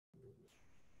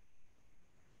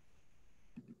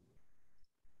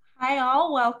Hi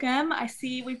all, welcome. I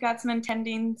see we've got some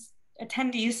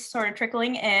attendees sort of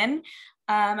trickling in.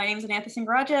 My name is Anantha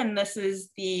Singaraja, and this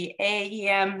is the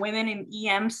AAEM Women in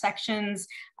EM Sections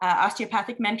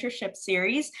Osteopathic Mentorship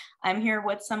Series. I'm here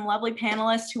with some lovely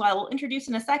panelists who I will introduce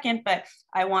in a second, but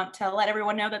I want to let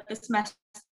everyone know that this message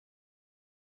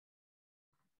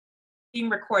being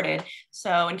recorded.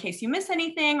 So in case you miss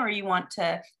anything or you want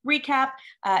to recap,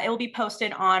 it will be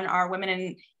posted on our Women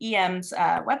in EM's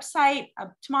website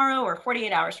tomorrow or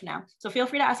 48 hours from now. So feel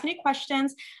free to ask any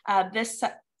questions. This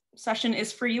session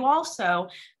is for you all, so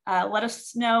let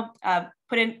us know,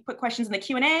 put questions in the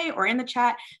Q&A or in the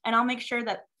chat, and I'll make sure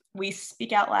that we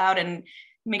speak out loud and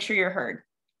make sure you're heard.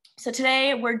 So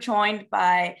today we're joined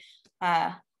by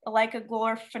Alaika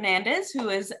Glor-Fernandez, who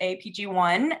is a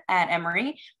PG1 at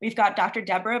Emory. We've got Dr.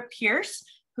 Deborah Pierce,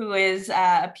 who is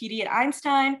a PD at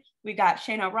Einstein. We got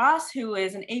Shana Ross, who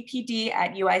is an APD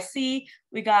at UIC.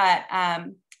 We got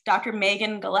Dr.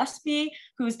 Megan Gillespie,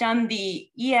 who's done the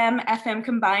EM-FM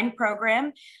combined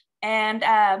program. And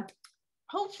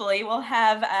hopefully we'll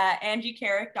have Angie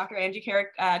Carrick, Dr. Angie Carrick,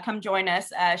 come join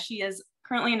us. She is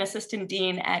currently an assistant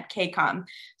dean at KCOM.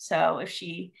 So if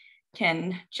she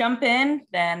can jump in,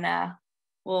 then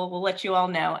we'll let you all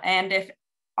know. And if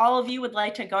all of you would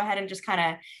like to go ahead and just kind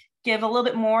of give a little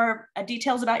bit more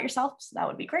details about yourselves, that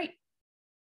would be great.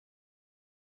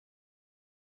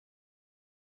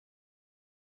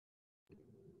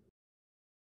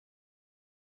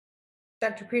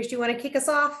 Dr. Pierce, do you want to kick us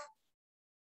off?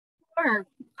 Sure.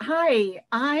 Hi,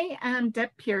 I am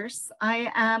Deb Pierce.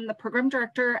 I am the program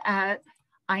director at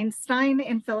Einstein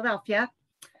in Philadelphia.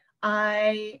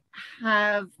 I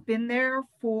have been there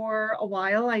for a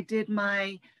while. I did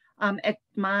my at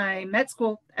my med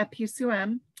school at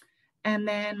PCUM, and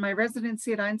then my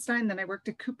residency at Einstein. Then I worked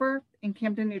at Cooper in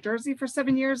Camden, New Jersey for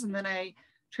 7 years, and then I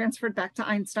transferred back to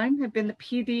Einstein. I've been the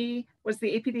PD, was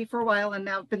the APD for a while, and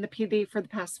now I've been the PD for the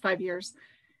past 5 years.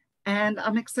 And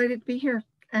I'm excited to be here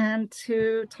and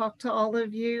to talk to all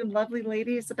of you lovely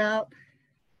ladies about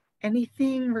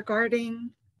anything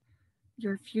regarding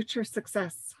your future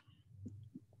success.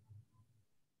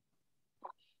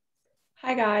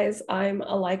 Hi guys, I'm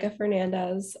Alaika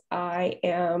Fernandez. I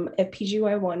am a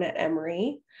PGY1 at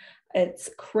Emory. It's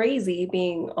crazy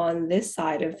being on this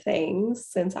side of things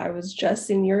since I was just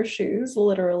in your shoes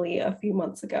literally a few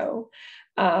months ago.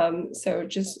 So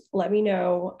just let me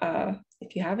know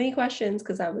if you have any questions,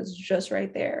 because I was just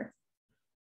right there.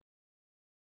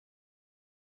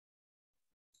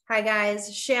 Hi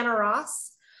guys, Shana Ross.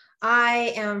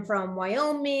 I am from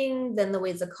Wyoming, then the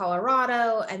ways of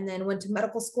Colorado, and then went to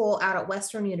medical school out at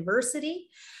Western University.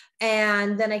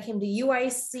 And then I came to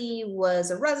UIC,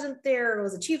 was a resident there,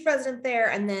 was a chief resident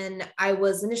there. And then I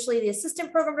was initially the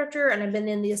assistant program director, and I've been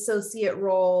in the associate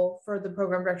role for the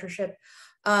program directorship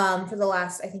for the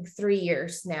last, I think, 3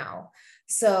 years now.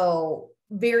 So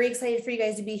very excited for you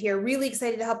guys to be here. Really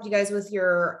excited to help you guys with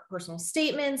your personal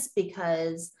statements,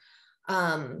 because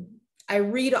I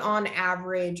read on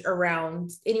average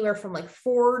around anywhere from like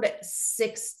 400 to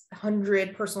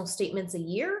 600 personal statements a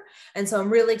year. And so I'm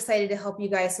really excited to help you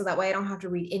guys so that way I don't have to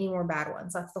read any more bad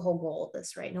ones. That's the whole goal of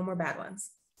this, right? No more bad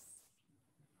ones.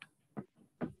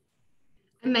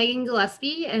 I'm Megan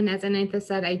Gillespie, and as Anantha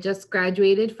said, I just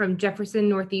graduated from Jefferson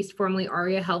Northeast, formerly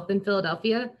ARIA Health in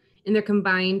Philadelphia, in their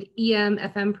combined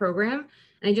EM-FM program.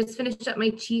 And I just finished up my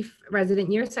chief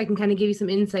resident year, so I can kind of give you some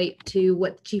insight to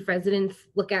what chief residents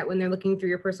look at when they're looking through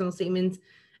your personal statements,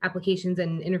 applications,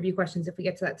 and interview questions if we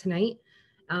get to that tonight.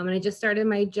 And I just started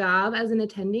my job as an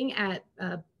attending at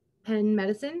Penn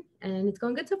Medicine, and it's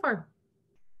going good so far.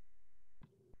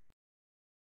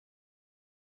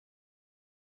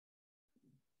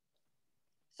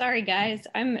 Sorry, guys,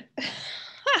 I'm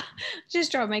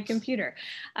just dropped my computer.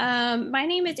 My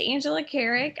name is Angela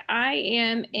Carrick. I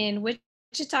am in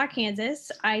Wichita, Kansas.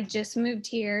 I just moved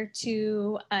here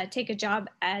to take a job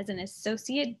as an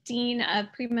associate dean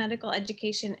of pre-medical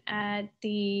education at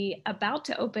the about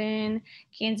to open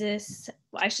Kansas,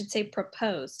 well, I should say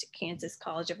proposed Kansas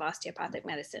College of Osteopathic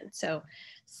Medicine. So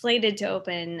slated to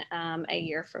open a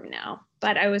year from now.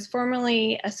 But I was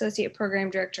formerly associate program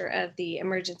director of the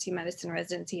emergency medicine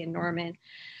residency in Norman.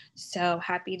 So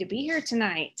happy to be here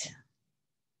tonight.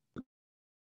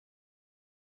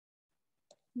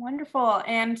 Wonderful.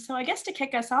 And so I guess to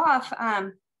kick us off,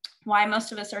 why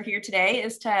most of us are here today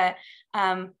is to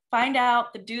find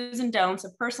out the do's and don'ts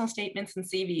of personal statements and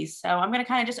CVs. So I'm going to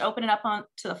kind of just open it up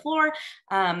to the floor.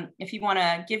 If you want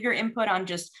to give your input on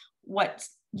just what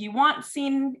you want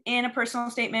seen in a personal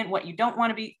statement, what you don't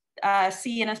want to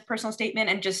see in a personal statement,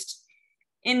 and just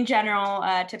in general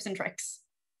tips and tricks.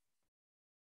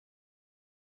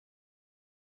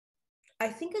 I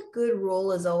think a good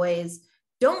rule is always,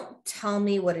 don't tell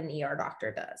me what an ER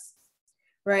doctor does,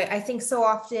 right? I think so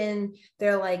often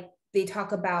they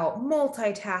talk about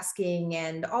multitasking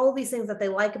and all of these things that they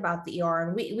like about the ER.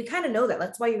 And we kind of know that.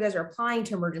 That's why you guys are applying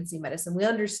to emergency medicine. We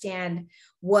understand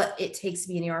what it takes to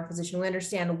be an ER physician. We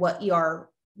understand what ER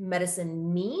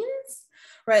medicine means,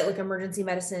 right? Like emergency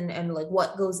medicine and like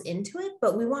what goes into it,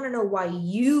 but we want to know why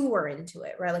you are into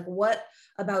it, right? Like what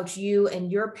about you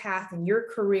and your path and your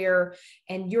career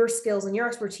and your skills and your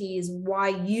expertise, why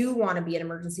you want to be an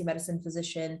emergency medicine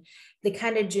physician. The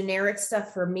kind of generic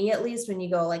stuff for me, at least, when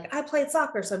you go like, I played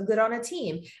soccer, so I'm good on a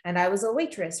team, and I was a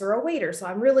waitress or a waiter, so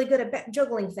I'm really good at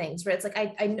juggling things, right? It's like,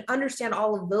 I understand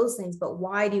all of those things, but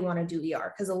why do you want to do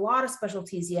ER? Because a lot of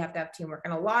specialties, you have to have teamwork,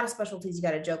 and a lot of specialties, you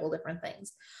got to juggle different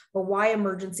things. But why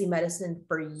emergency medicine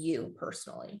for you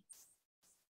personally?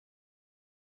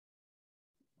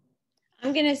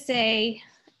 I'm going to say,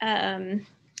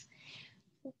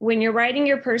 when you're writing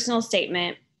your personal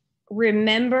statement,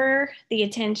 remember the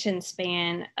attention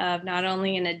span of not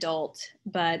only an adult,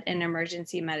 but an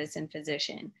emergency medicine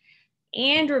physician.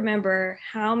 And remember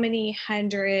how many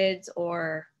hundreds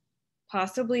or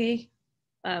possibly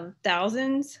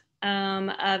thousands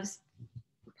of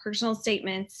personal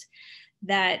statements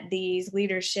that the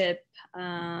leadership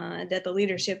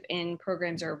in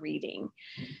programs are reading.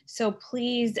 So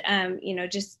please,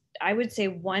 I would say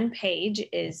 1 page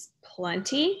is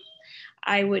plenty.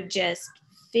 I would just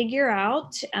figure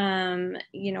out,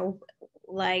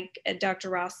 like Dr.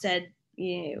 Ross said,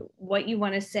 what you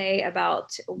want to say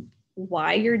about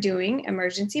why you're doing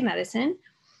emergency medicine,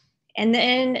 and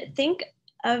then think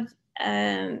of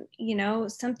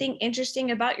something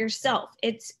interesting about yourself.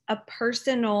 It's a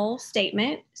personal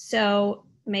statement, so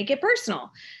make it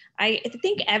personal. I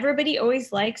think everybody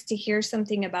always likes to hear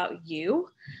something about you,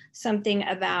 something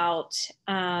about,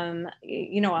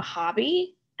 a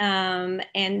hobby.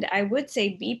 And I would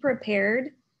say be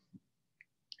prepared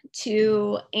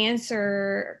to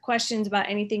answer questions about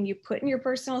anything you put in your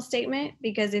personal statement,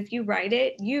 because if you write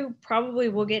it, you probably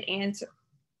will get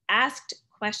asked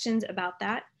questions about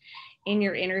that in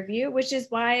your interview, which is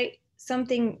why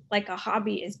something like a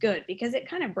hobby is good, because it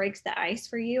kind of breaks the ice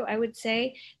for you. I would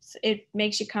say it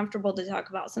makes you comfortable to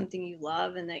talk about something you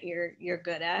love and that you're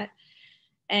good at.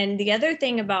 And the other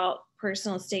thing about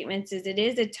personal statements is it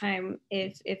is a time,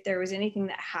 if there was anything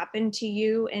that happened to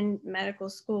you in medical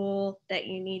school that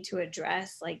you need to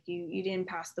address, like you didn't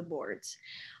pass the boards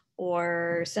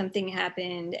or something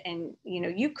happened, and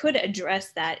you could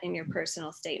address that in your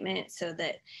personal statement, so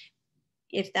that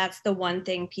if that's the one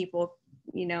thing people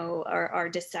are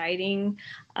deciding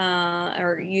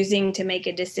or using to make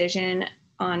a decision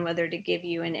on whether to give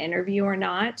you an interview or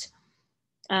not,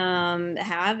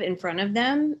 have in front of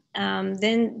them,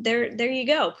 then there you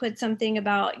go. Put something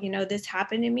about, this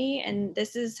happened to me and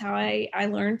this is how I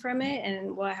learned from it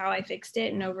and how I fixed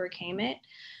it and overcame it.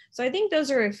 So I think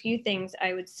those are a few things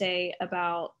I would say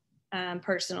about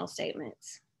personal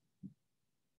statements.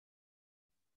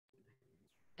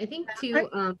 I think too,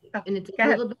 and it's a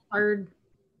little bit hard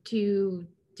to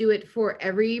do it for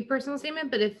every personal statement,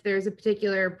 but if there's a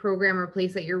particular program or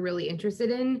place that you're really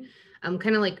interested in,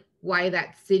 kind of like why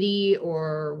that city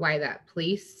or why that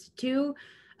place too,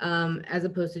 as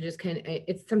opposed to just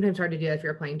it's sometimes hard to do that if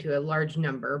you're applying to a large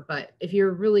number, but if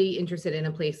you're really interested in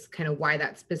a place, kind of why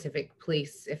that specific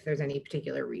place, if there's any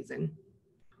particular reason.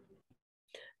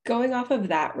 Going off of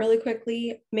that really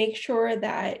quickly, make sure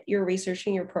that you're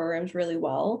researching your programs really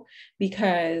well,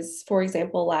 because, for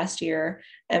example, last year,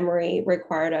 Emory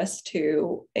required us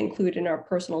to include in our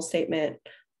personal statement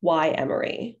why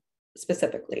Emory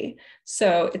specifically.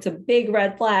 So it's a big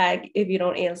red flag if you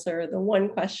don't answer the one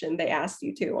question they asked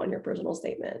you to on your personal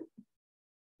statement.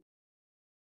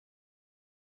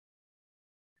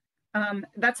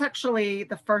 That's actually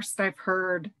the first I've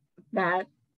heard that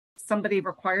somebody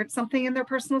required something in their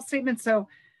personal statement. So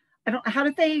how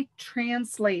did they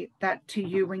translate that to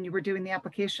you when you were doing the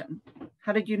application?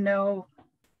 How did you know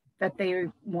that they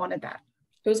wanted that?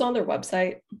 It was on their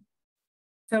website.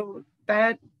 So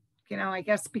that, I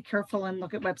guess be careful and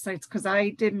look at websites, because I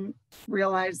didn't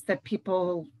realize that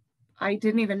I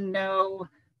didn't even know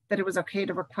that it was okay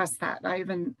to request that. I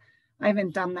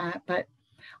haven't done that, but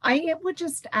I would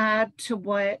just add to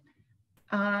what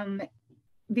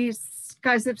these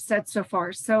guys have said so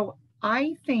far. So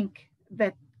I think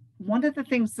that one of the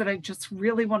things that I just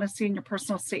really want to see in your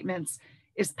personal statements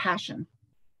is passion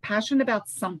about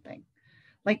something.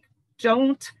 Like,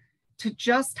 don't to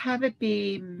just have it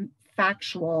be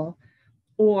factual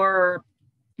or,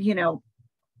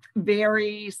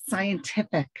 very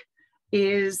scientific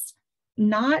is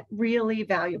not really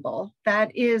valuable.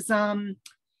 That is,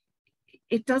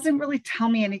 it doesn't really tell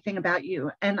me anything about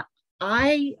you. And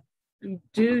I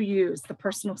do use the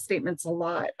personal statements a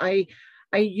lot. I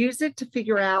use it to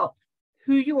figure out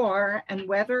who you are and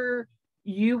whether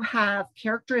you have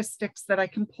characteristics that I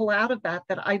can pull out of that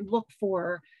I look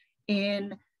for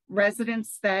in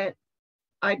residents that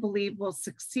I believe will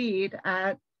succeed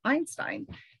at Einstein.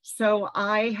 So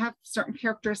I have certain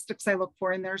characteristics I look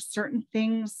for, and there's certain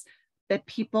things that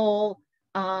people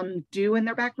do in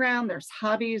their background. There's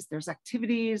hobbies, there's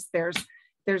activities,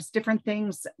 there's different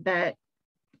things that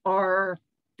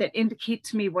indicate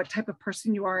to me what type of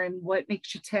person you are and what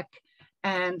makes you tick,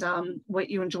 and what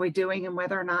you enjoy doing, and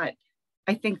whether or not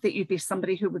I think that you'd be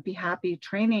somebody who would be happy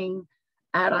training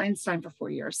at Einstein for 4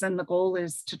 years. And the goal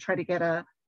is to try to get a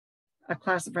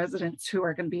class of residents who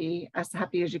are going to be as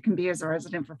happy as you can be as a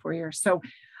resident for 4 years. So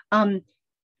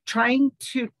trying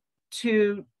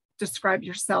to describe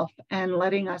yourself and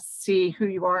letting us see who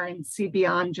you are and see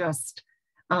beyond just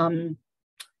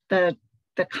the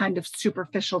kind of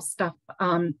superficial stuff.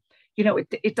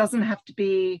 It doesn't have to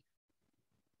be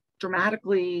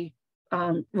dramatically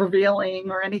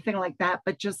revealing or anything like that,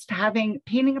 but just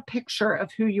painting a picture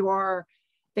of who you are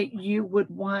that you would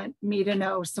want me to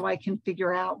know, so I can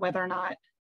figure out whether or not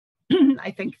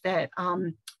I think that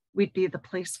we'd be the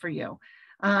place for you.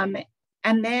 And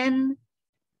then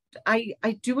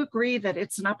I do agree that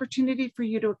it's an opportunity for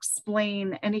you to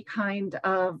explain any kind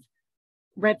of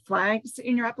red flags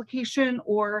in your application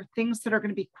or things that are going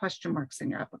to be question marks in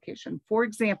your application. For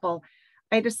example,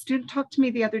 I had a student talk to me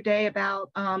the other day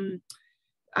about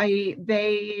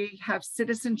they have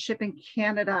citizenship in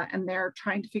Canada and they're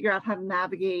trying to figure out how to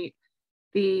navigate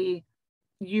the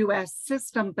US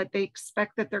system, but they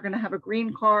expect that they're going to have a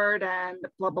green card and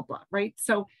blah, blah, blah, right?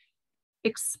 So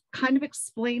kind of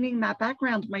explaining that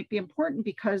background might be important,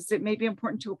 because it may be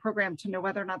important to a program to know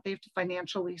whether or not they have to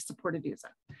financially support a visa.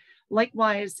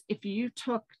 Likewise, if you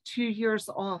took 2 years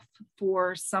off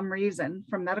for some reason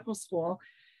from medical school,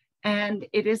 and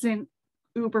it isn't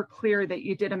uber clear that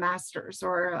you did a master's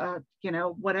or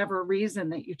whatever reason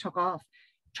that you took off,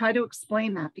 try to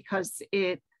explain that, because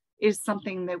it is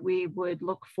something that we would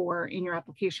look for in your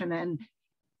application. And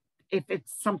if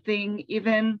it's something,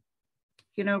 even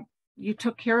you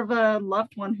took care of a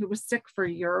loved one who was sick for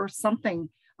a year or something,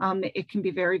 it can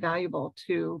be very valuable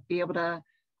to be able to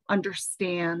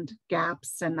understand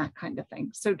gaps and that kind of thing.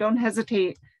 So don't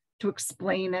hesitate to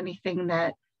explain anything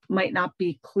that might not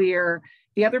be clear.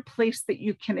 The other place that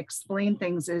you can explain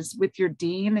things is with your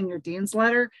dean and your dean's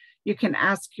letter. You can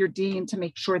ask your dean to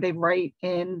make sure they write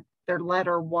in their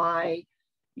letter why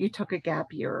you took a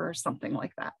gap year or something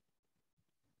like that.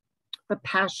 But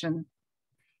passion,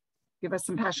 give us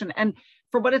some passion. And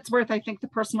for what it's worth, I think the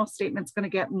personal statement's going to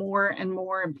get more and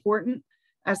more important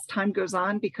as time goes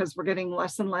on, because we're getting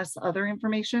less and less other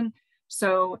information.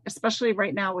 So especially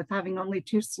right now with having only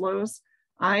 2 SLOs,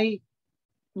 I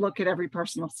look at every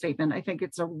personal statement. I think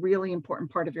it's a really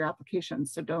important part of your application.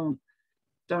 So don't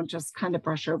just kind of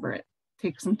brush over it.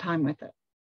 Take some time with it.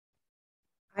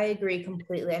 I agree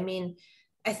completely. I mean,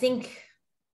 I think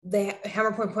the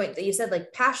hammer point that you said,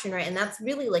 like passion, right? And that's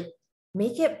really like,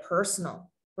 make it personal,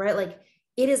 right? Like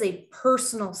it is a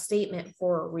personal statement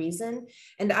for a reason.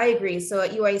 And I agree. So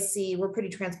at UIC, we're pretty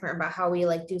transparent about how we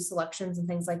like do selections and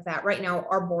things like that. Right now,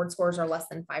 our board scores are less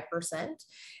than 5%.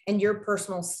 And your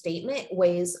personal statement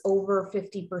weighs over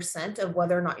 50% of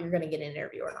whether or not you're going to get an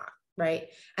interview or not, right?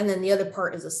 And then the other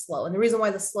part is a SLO. And the reason why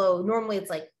the SLO, normally it's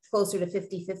like closer to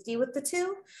 50-50 with the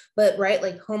 2, but right,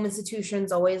 like home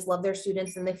institutions always love their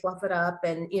students and they fluff it up,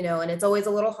 and and it's always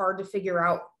a little hard to figure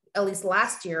out, at least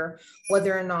last year,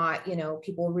 whether or not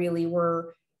people really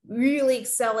were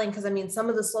excelling, because I mean some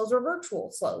of the SLOs were virtual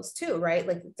SLOs too, right?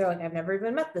 Like they're like, I've never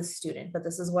even met this student, but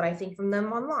this is what I think from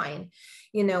them online,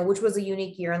 which was a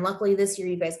unique year. And luckily this year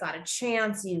you guys got a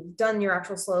chance, you've done your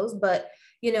actual SLOs, but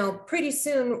pretty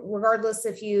soon, regardless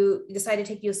if you decide to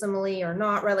take USMLE or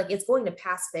not, right? Like it's going to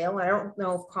pass fail. I don't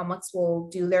know if COMLEX will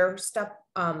do their step,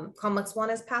 COMLEX 1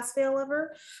 as pass fail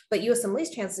ever, but USMLE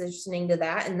is transitioning to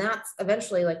that. And that's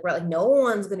eventually like, right, like no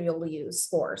one's going to be able to use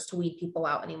scores to weed people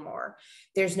out anymore.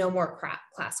 There's no more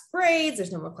class grades.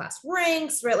 There's no more class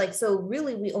ranks, right? Like, so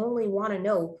really we only want to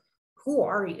know, who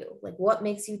are you? Like what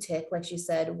makes you tick? Like she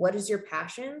said, what is your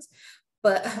passions?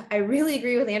 But I really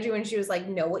agree with Angie when she was like,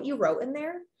 know what you wrote in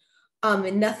there.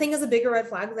 And nothing is a bigger red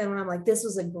flag than when I'm like, this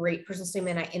was a great personal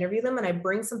statement. I interview them and I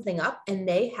bring something up and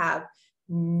they have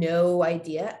no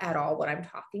idea at all what I'm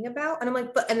talking about. And I'm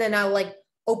like, and then I'll like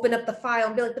open up the file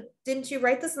and be like, but didn't you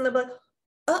write this? And they'll be like,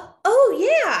 oh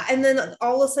yeah. And then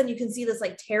all of a sudden you can see this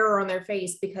like terror on their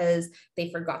face because they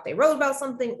forgot they wrote about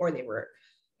something, or they were,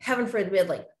 heaven forbid,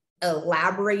 like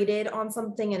elaborated on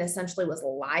something and essentially was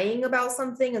lying about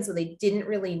something. And so they didn't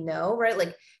really know, right?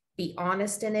 Like, be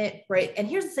honest in it, right? And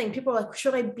here's the thing, people are like,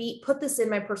 should I put this in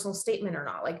my personal statement or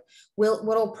not? Like,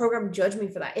 will program judge me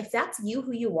for that? If that's you,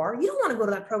 who you are, you don't want to go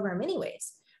to that program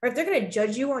anyways. Or if they're going to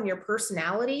judge you on your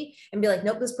personality and be like,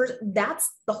 nope, this person,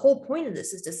 that's the whole point of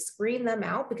this, is to screen them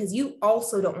out, because you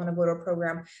also don't want to go to a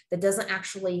program that doesn't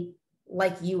actually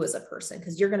like you as a person,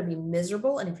 because you're going to be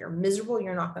miserable. And if you're miserable,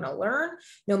 you're not going to learn,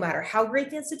 no matter how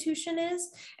great the institution is.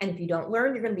 And if you don't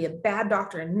learn, you're going to be a bad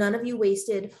doctor, and none of you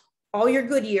wasted all your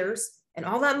good years and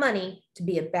all that money to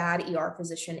be a bad ER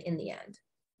physician in the end.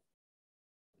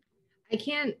 I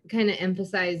can't kind of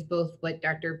emphasize both what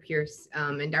Dr. Pierce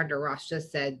and Dr. Ross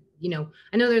just said. You know,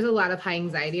 I know there's a lot of high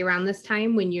anxiety around this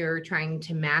time when you're trying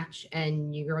to match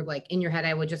and you're like, in your head,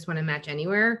 I would just want to match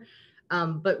anywhere.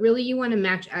 But really you want to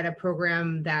match at a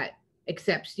program that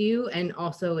accepts you and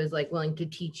also is like willing to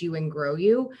teach you and grow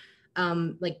you.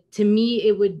 Like, to me,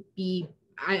 it would be,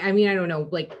 I mean, I don't know,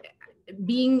 like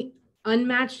being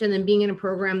unmatched and then being in a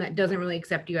program that doesn't really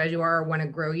accept you as you are or want to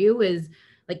grow you is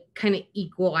like kind of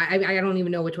equal. I don't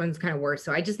even know which one's kind of worse.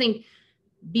 So I just think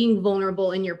being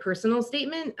vulnerable in your personal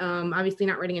statement, obviously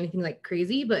not writing anything like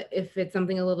crazy, but if it's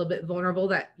something a little bit vulnerable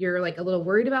that you're like a little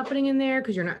worried about putting in there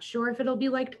because you're not sure if it'll be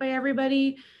liked by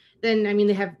everybody, then I mean,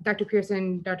 they have, Dr. Pierce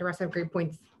and Dr. Ross have great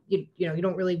points. You know, you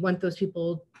don't really want those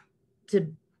people to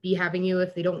be having you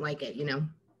if they don't like it, you know.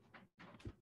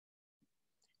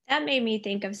 That made me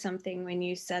think of something when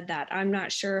you said that. I'm not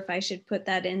sure if I should put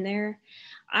that in there.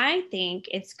 I think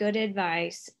it's good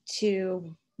advice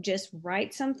to just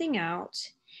write something out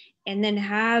and then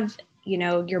have, you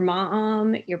know, your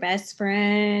mom, your best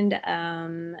friend,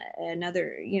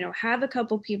 another, you know, have a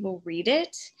couple people read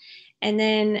it, and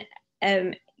then,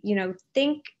 you know,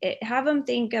 have them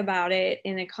think about it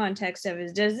in a context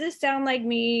of, does this sound like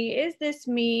me? Is this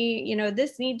me? You know,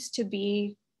 this needs to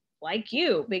be like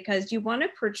you, because you want to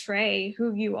portray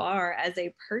who you are as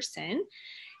a person.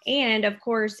 And of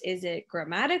course, is it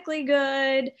grammatically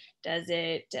good? Does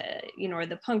it, you know, are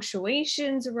the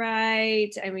punctuations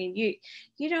right? I mean,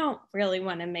 you don't really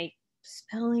want to make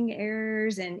spelling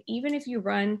errors. And even if you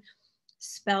run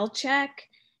spell check,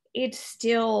 it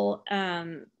still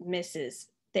misses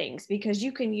things, because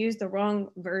you can use the wrong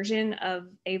version of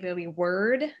a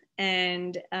word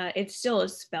and it still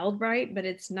is spelled right, but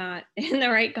it's not in the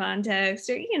right context,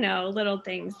 or, you know, little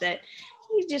things that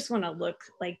you just want to look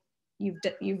like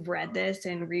you've read this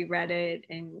and reread it.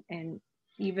 And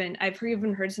even I've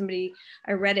even heard somebody,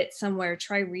 I read it somewhere,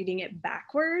 try reading it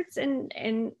backwards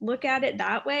and look at it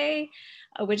that way,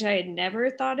 which I had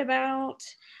never thought about.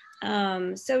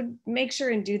 So make sure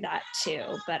and do that too.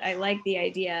 But I like the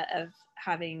idea of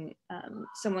having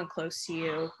someone close to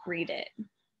you read it.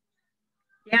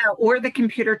 Yeah, or the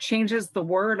computer changes the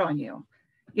word on you.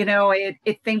 You know, it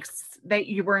thinks that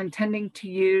you were intending to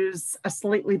use a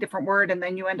slightly different word, and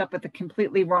then you end up with a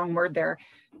completely wrong word there.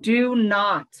 Do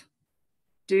not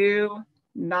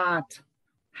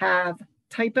have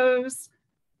typos,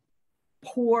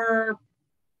 poor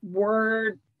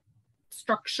word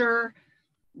structure,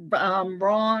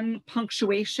 wrong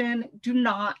punctuation. Do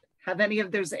not have any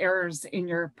of those errors in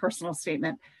your personal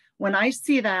statement. When I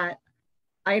see that,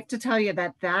 I have to tell you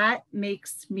that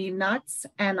makes me nuts.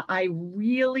 And I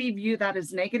really view that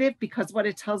as negative, because what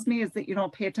it tells me is that you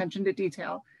don't pay attention to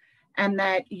detail and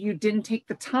that you didn't take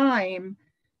the time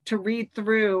to read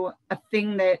through a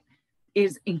thing that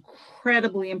is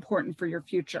incredibly important for your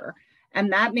future.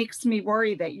 And that makes me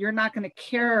worry that you're not going to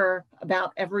care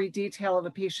about every detail of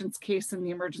a patient's case in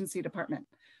the emergency department.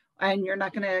 And you're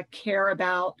not going to care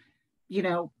about, you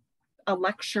know, a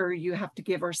lecture you have to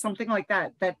give or something like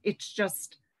that, that it's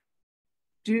just,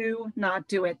 do not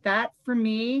do it. That for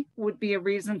me would be a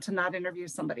reason to not interview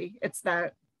somebody. It's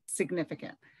that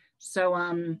significant. So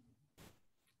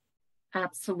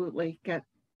absolutely get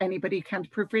anybody can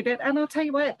proofread it. And I'll tell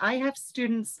you what, I have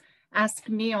students ask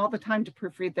me all the time to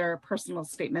proofread their personal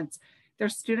statements.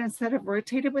 There's students that have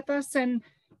rotated with us, and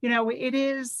you know,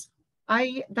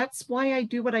 that's why I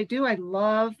do what I do. I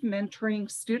love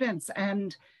mentoring students,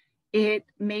 and it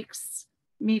makes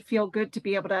me feel good to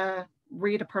be able to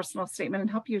read a personal statement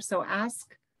and help you. So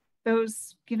ask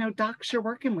those, you know, docs you're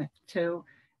working with to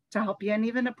help you, and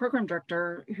even a program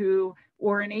director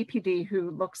or an APD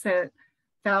who looks at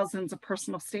thousands of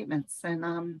personal statements,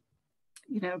 and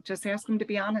you know, just ask them to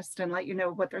be honest and let you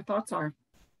know what their thoughts are.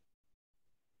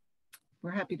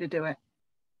 We're happy to do it.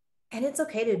 And it's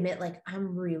okay to admit, like,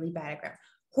 I'm really bad at grammar,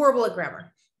 horrible at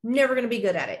grammar, never going to be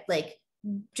good at it. Like,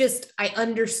 I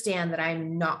understand that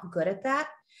I'm not good at that.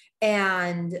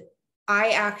 And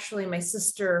my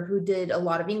sister who did a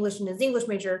lot of English and is English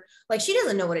major, like she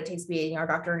doesn't know what it takes to be an ER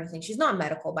doctor or anything. She's not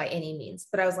medical by any means,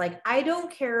 but I was like, I don't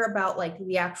care about like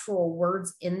the actual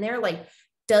words in there. Like,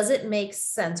 does it make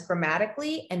sense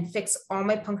grammatically and fix all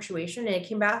my punctuation? And it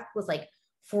came back with like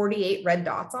 48 red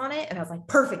dots on it. And I was like,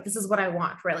 perfect, this is what I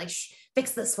want, right? Like,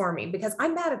 fix this for me, because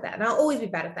I'm bad at that. And I'll always be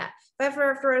bad at that. If I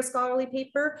ever have to write a scholarly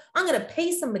paper, I'm going to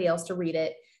pay somebody else to read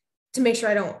it to make sure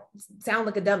I don't sound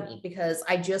like a dummy, because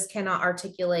I just cannot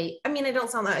articulate. I mean, I don't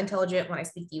sound that intelligent when I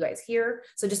speak to you guys here.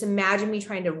 So just imagine me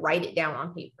trying to write it down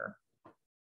on paper.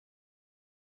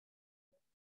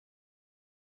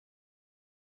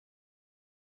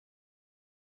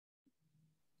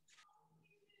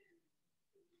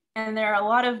 And there are a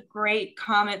lot of great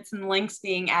comments and links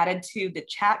being added to the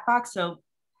chat box. So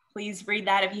please read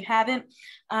that if you haven't.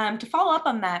 To follow up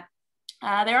on that,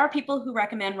 there are people who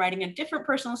recommend writing a different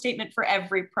personal statement for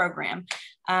every program.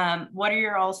 What are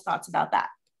your all's thoughts about that?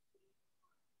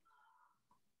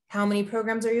 How many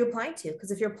programs are you applying to? Because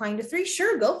if you're applying to 3,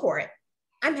 sure, go for it.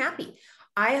 I'm happy.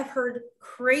 I have heard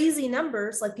crazy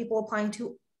numbers, like people applying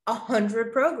to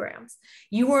 100 programs.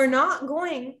 You are not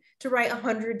going to write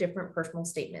 100 different personal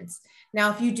statements. Now,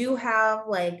 if you do have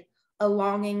like a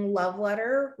longing love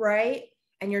letter, right?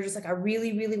 And you're just like, I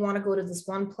really, really want to go to this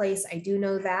one place. I do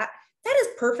know that. That is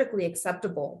perfectly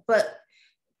acceptable. But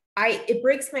it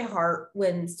breaks my heart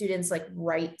when students like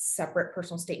write separate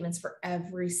personal statements for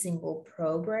every single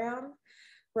program,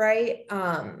 right?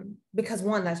 Because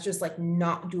one, that's just like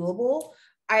not doable.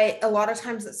 A lot of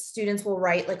times that students will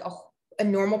write like a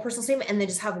normal personal statement and then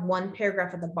just have one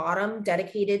paragraph at the bottom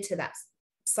dedicated to that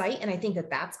site. And I think that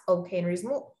that's okay and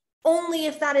reasonable, only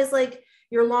if that is like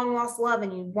your long lost love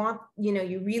and you want, you know,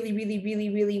 you really, really,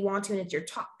 really, really want to, and it's your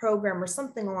top program or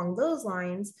something along those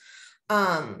lines.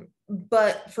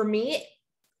 But for me,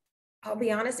 I'll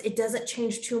be honest, it doesn't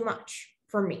change too much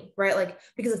for me, right? Like,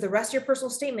 because if the rest of your personal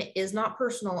statement is not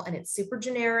personal and it's super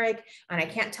generic and I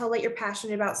can't tell that you're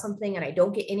passionate about something and I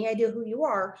don't get any idea who you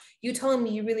are, you telling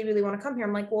me you really, really want to come here,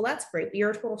 I'm like, well, that's great, but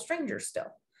you're a total stranger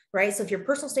still, right? So if your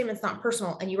personal statement's not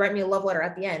personal and you write me a love letter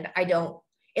at the end,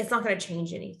 it's not going to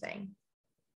change anything.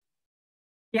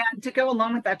 Yeah, to go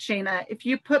along with that, Shayna, if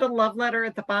you put a love letter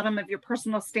at the bottom of your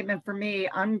personal statement for me,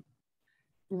 I'm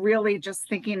really just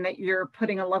thinking that you're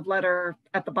putting a love letter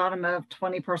at the bottom of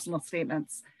 20 personal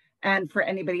statements and for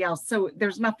anybody else. So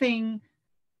there's nothing,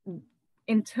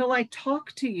 until I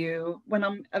talk to you, when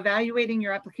I'm evaluating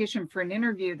your application for an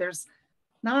interview, there's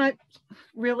not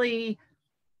really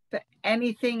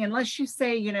anything, unless you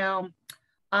say, you know,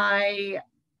 I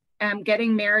am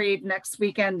getting married next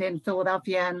weekend in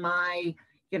Philadelphia and my,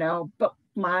 you know, but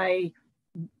my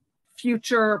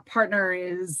future partner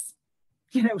is,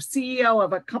 you know, CEO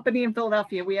of a company in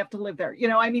Philadelphia. We have to live there. You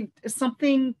know, I mean,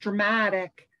 something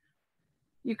dramatic.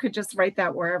 You could just write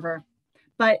that wherever.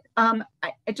 But I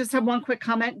just have one quick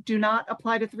comment. Do not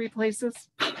apply to 3 places.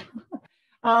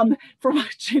 For what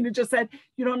Gina just said,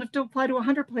 you don't have to apply to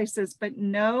 100 places, but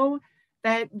know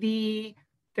that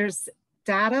there's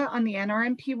data on the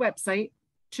NRMP website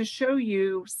to show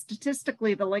you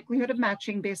statistically the likelihood of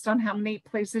matching based on how many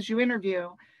places you interview.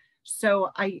 So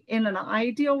in an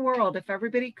ideal world, if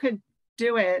everybody could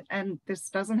do it, and this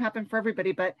doesn't happen for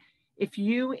everybody, but if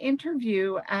you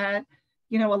interview at,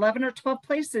 you know, 11 or 12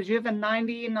 places, you have a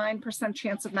 99%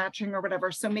 chance of matching or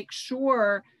whatever. So make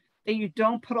sure that you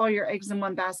don't put all your eggs in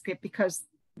one basket, because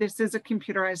this is a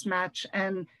computerized match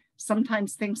and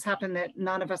sometimes things happen that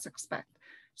none of us expect.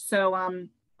 So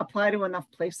apply to enough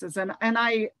places. And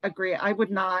I agree, I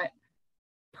would not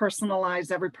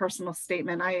personalize every personal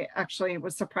statement. I actually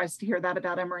was surprised to hear that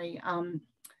about Emory.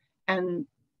 And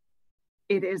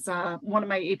it is one of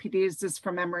my APDs is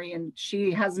from Emory, and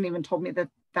she hasn't even told me that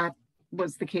that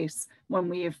was the case when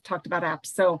we've talked about apps.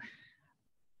 So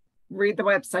read the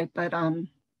website, but I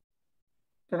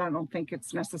don't think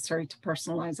it's necessary to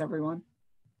personalize everyone.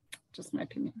 Just my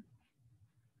opinion.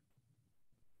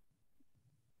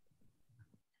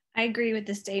 I agree with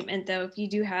the statement, though. If you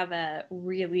do have a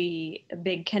really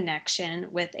big connection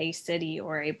with a city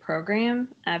or a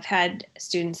program, I've had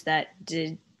students that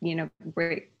did, you know,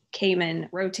 came and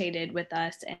rotated with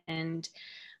us and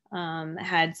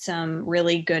had some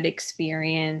really good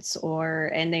experience,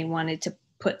 and they wanted to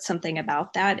put something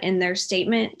about that in their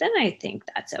statement, then I think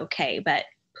that's okay. But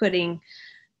putting,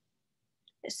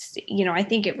 you know, I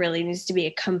think it really needs to be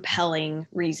a compelling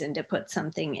reason to put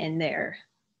something in there.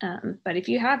 But if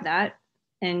you have that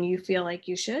and you feel like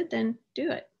you should, then do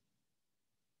it.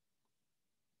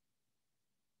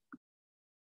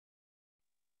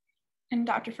 And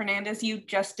Dr. Fernandez, you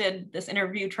just did this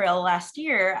interview trail last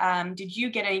year. Did you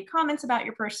get any comments about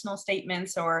your personal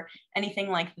statements or anything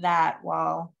like that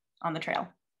while on the trail?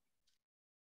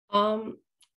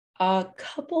 A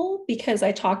couple, because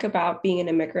I talk about being an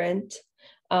immigrant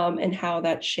and how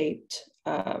that shaped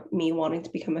me wanting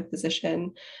to become a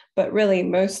physician. But really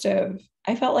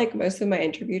I felt like most of my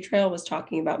interview trail was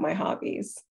talking about my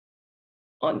hobbies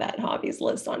on that hobbies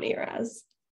list on ERAS.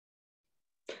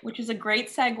 Which is a great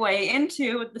segue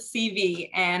into the CV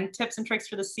and tips and tricks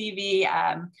for the CV.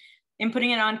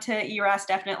 Inputting it onto ERAS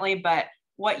definitely, but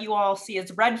what you all see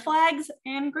as red flags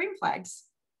and green flags.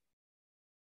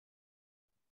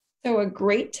 So a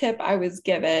great tip I was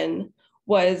given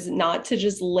was not to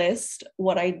just list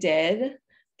what I did,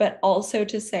 but also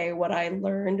to say what I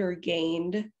learned or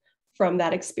gained from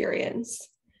that experience.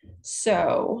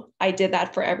 So I did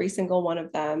that for every single one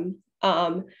of them.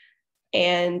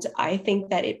 And I think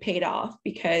that it paid off,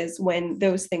 because when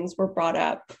those things were brought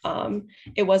up,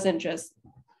 it wasn't just,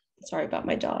 sorry about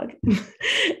my dog.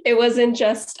 It wasn't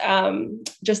just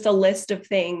a list of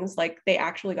things. Like, they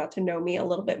actually got to know me a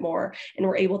little bit more and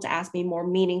were able to ask me more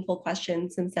meaningful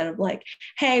questions instead of like,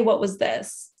 hey, what was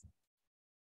this?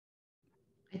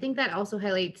 I think that also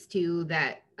highlights too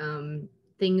that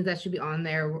things that should be on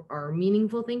there are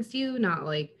meaningful things to you, not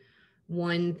like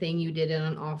one thing you did on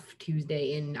an off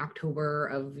Tuesday in October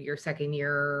of your second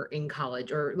year in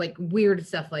college, or like weird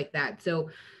stuff like that. So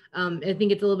I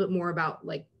think it's a little bit more about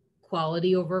like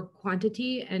quality over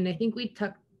quantity. And I think we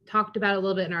talked about it a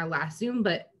little bit in our last Zoom,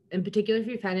 but in particular, if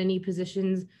you've had any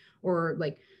positions or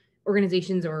like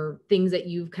organizations or things that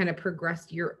you've kind of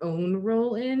progressed your own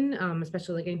role in,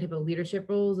 especially like any type of leadership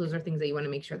roles, those are things that you want to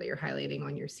make sure that you're highlighting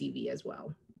on your CV as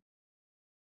well.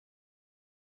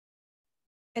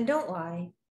 And don't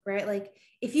lie, right? Like,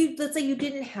 if you, let's say you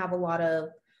didn't have a lot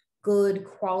of good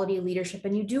quality leadership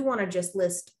and you do want to just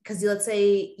list, because let's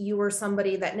say you were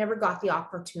somebody that never got the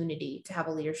opportunity to have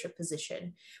a leadership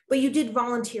position, but you did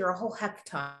volunteer a whole heck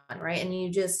ton, right? And you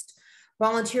just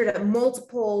volunteered at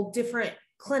multiple different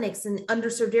clinics in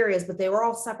underserved areas, but they were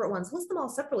all separate ones. List them all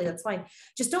separately. That's fine.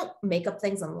 Just don't make up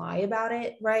things and lie about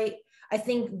it, right? I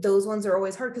think those ones are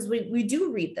always hard because we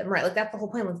do read them, right? Like, that's the whole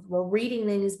point. We're reading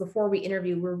these before we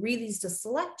interview. We're read these to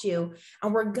select you,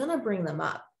 and we're gonna bring them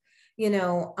up,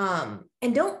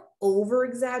 and don't over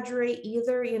exaggerate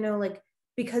either, like,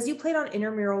 because you played on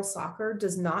intramural soccer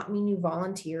does not mean you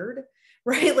volunteered,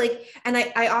 right? Like, and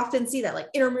I often see that, like,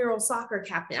 intramural soccer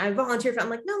captain, I volunteer for. I'm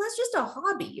like, no, that's just a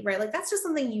hobby, right? Like, that's just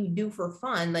something you do for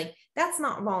fun. Like, that's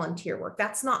not volunteer work.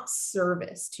 That's not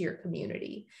service to your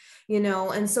community,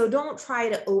 and so don't try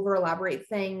to over elaborate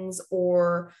things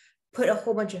or put a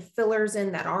whole bunch of fillers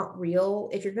in that aren't real.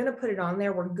 If you're going to put it on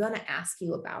there, we're going to ask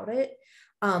you about it.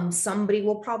 Somebody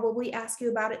will probably ask you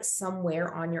about it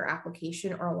somewhere on your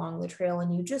application or along the trail,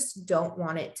 and you just don't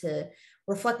want it to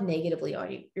reflect negatively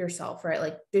on yourself, right?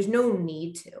 Like, there's no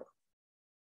need to.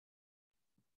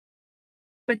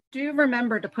 But do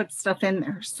remember to put stuff in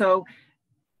there. So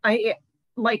I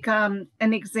like an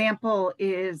example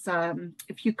is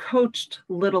if you coached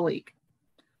Little League,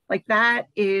 like, that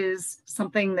is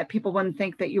something that people wouldn't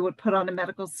think that you would put on a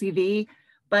medical CV,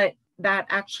 but that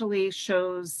actually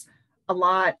shows a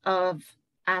lot of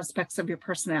aspects of your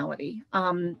personality.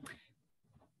 But,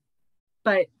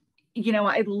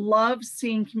 I love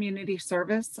seeing community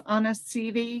service on a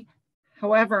CV.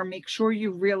 However, make sure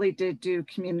you really did do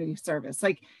community service.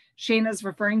 Like Shayna's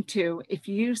referring to, if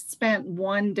you spent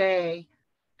one day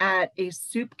at a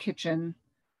soup kitchen,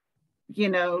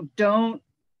 don't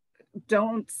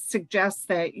suggest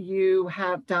that you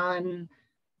have done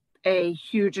a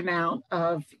huge amount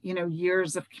of,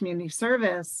 years of community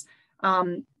service.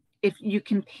 If you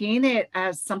can paint it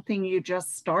as something you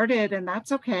just started, and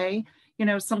that's okay.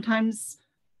 Sometimes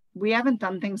we haven't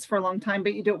done things for a long time,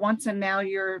 but you do it once and now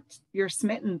you're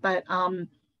smitten. But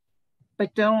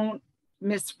don't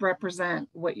misrepresent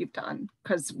what you've done,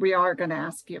 because we are going to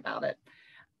ask you about it.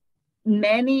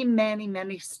 Many, many,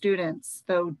 many students,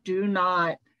 though, do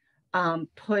not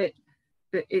put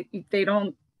it,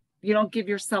 you don't give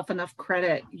yourself enough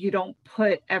credit. You don't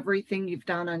put everything you've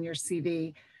done on your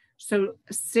CV. So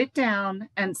sit down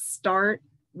and start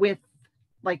with,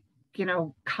 like,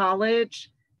 college,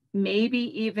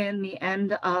 maybe even the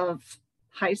end of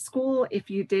high school. If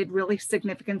you did really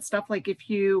significant stuff, like if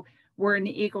you were an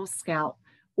Eagle Scout,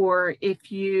 or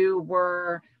if you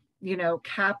were,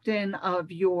 captain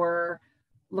of your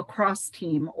lacrosse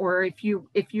team, or if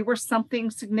you were something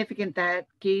significant that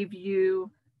gave you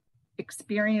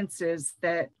experiences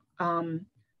that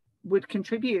would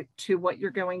contribute to what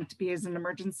you're going to be as an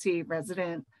emergency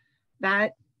resident,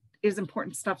 that is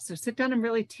important stuff. So sit down and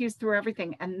really tease through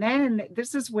everything. And then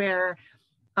this is where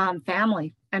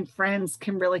family and friends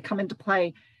can really come into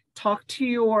play. Talk to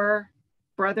your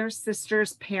brothers,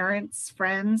 sisters, parents,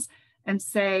 friends, and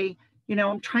say, you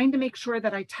know, I'm trying to make sure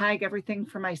that I tag everything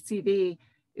for my CV.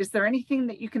 Is there anything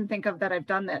that you can think of that I've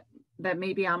done that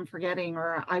maybe I'm forgetting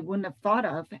or I wouldn't have thought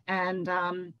of? And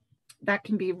that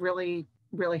can be really,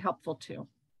 really helpful too.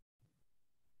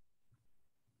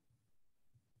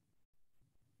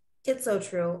 It's so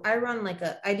true. I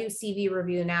do CV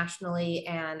review nationally,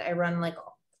 and I run like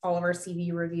all of our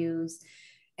CV reviews,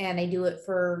 and I do it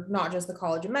for not just the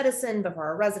College of Medicine, but for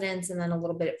our residents, and then a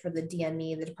little bit for the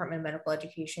DME, the Department of Medical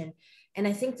Education. And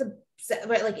I think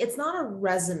it's not a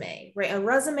resume, right? A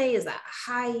resume is that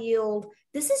high yield.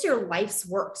 This is your life's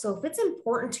work. So if it's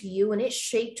important to you and it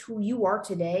shaped who you are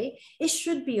today, it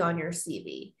should be on your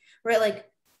CV, right? Like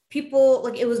people,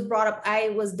 like it was brought up, I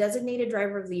was designated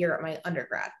driver of the year at my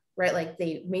undergrad, right? Like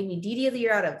they made me DD of the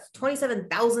year out of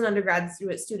 27,000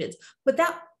 undergraduate students, but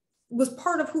that was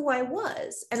part of who I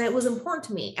was, and it was important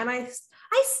to me. And I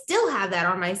still have that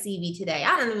on my CV today.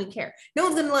 I don't even care. No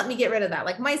one's going to let me get rid of that.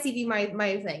 Like my CV,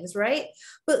 my things, right?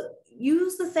 But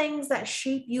use the things that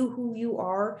shape you, who you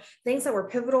are, things that were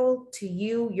pivotal to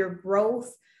you, your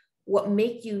growth, what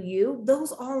make you you.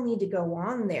 Those all need to go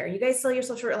on there. You guys sell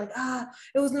yourself short, like,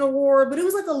 it was an award, but it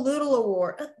was like a little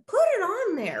award. Put it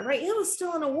on there, right? It was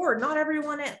still an award. Not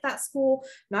everyone at that school,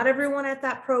 not everyone at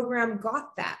that program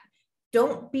got that.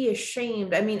 Don't be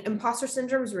ashamed. I mean, imposter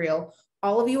syndrome is real.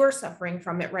 All of you are suffering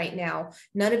from it right now.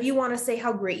 None of you want to say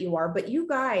how great you are, but you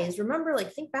guys remember,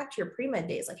 like, think back to your pre-med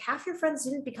days. Like half your friends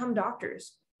didn't become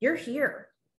doctors. You're here.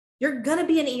 You're going to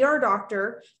be an ER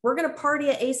doctor. We're going to party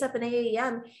at ASAP and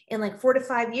AAEM in like 4 to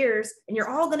 5 years, and you're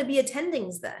all going to be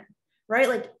attendings then, right?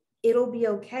 Like it'll be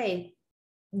okay.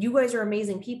 You guys are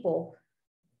amazing people.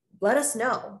 Let us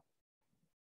know.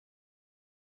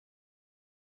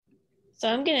 So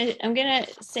I'm gonna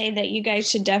say that you guys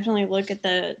should definitely look at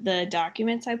the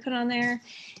documents I put on there,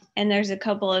 and there's a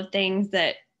couple of things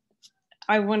that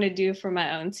I want to do for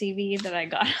my own CV that I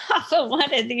got off of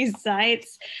one of these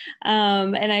sites,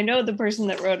 and I know the person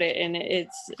that wrote it, and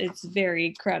it's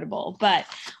very credible. But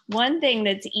one thing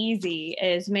that's easy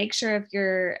is make sure if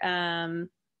you're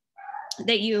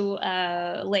that you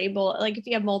label, like if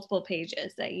you have multiple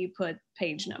pages, that you put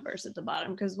page numbers at the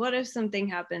bottom, because what if something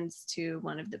happens to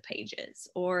one of the pages?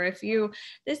 Or if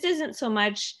this isn't so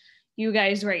much you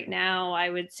guys right now, I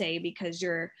would say, because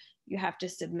you have to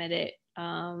submit it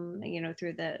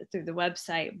through the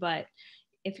website. But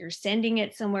if you're sending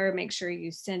it somewhere, make sure you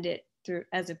send it through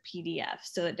as a PDF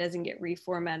so it doesn't get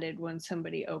reformatted when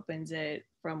somebody opens it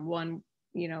from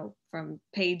from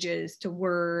Pages to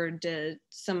Word to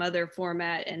some other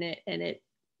format, and it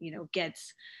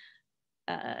gets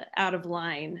out of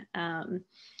line,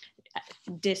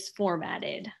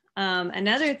 disformatted.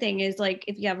 Another thing is, like,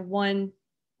 if you have one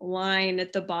line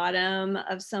at the bottom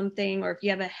of something, or if you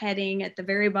have a heading at the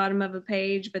very bottom of a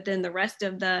page, but then the rest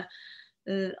of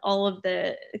all of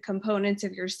the components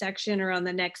of your section are on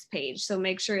the next page. So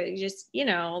make sure you just,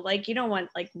 like, you don't want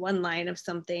like one line of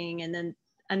something and then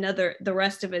the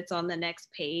rest of it's on the next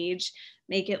page.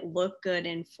 Make it look good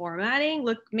in formatting,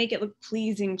 make it look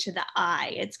pleasing to the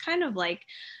eye. It's kind of like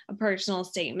a personal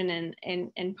statement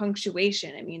and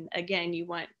punctuation. I mean, again, you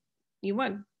want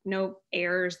no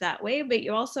errors that way, but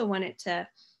you also want it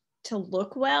to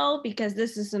look well, because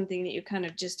this is something that you kind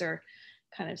of just are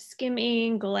kind of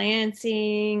skimming,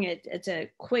 glancing. It's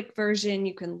a quick version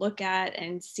you can look at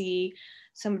and see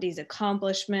somebody's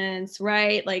accomplishments,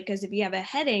 right? Like, because if you have a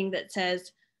heading that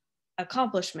says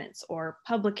accomplishments or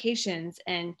publications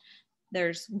and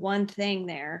there's one thing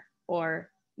there, or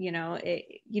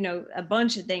a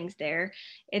bunch of things there,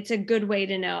 it's a good way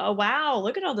to know, oh wow,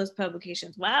 look at all those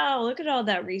publications, wow, look at all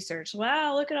that research,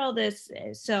 wow, look at all this.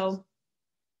 So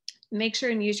make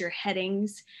sure and use your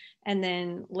headings and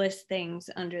then list things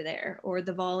under there, or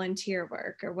the volunteer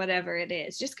work, or whatever it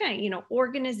is. Just kind of,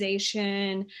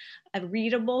 organization, a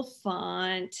readable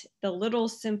font, the little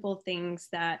simple things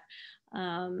that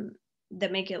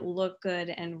make it look good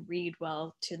and read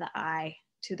well to the eye,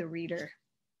 to the reader.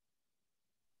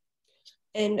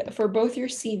 And for both your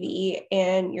CV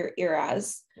and your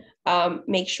ERAS,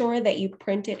 make sure that you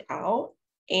print it out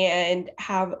and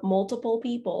have multiple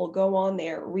people go on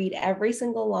there, read every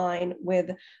single line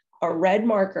with a red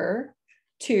marker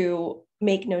to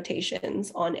make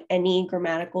notations on any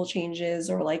grammatical changes,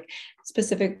 or like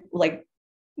specific, like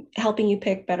helping you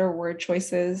pick better word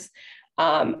choices.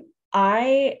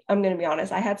 I'm going to be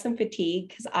honest, I had some fatigue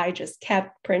because I just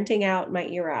kept printing out my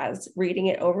ERAS, reading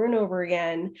it over and over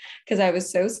again because I was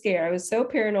so scared. I was so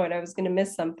paranoid I was going to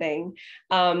miss something,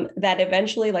 that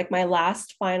eventually, like my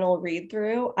last final read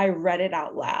through, I read it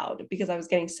out loud because I was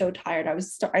getting so tired.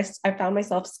 I found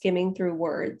myself skimming through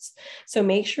words. So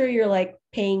make sure you're like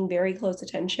paying very close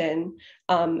attention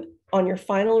on your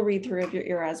final read through of your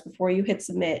ERAS before you hit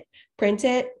submit. Print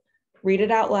it, read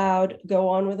it out loud, go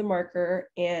on with a marker,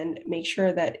 and make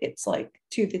sure that it's like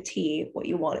to the T what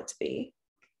you want it to be.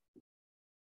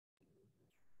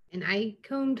 And I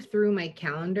combed through my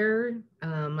calendar.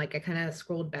 Like I kind of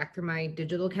scrolled back through my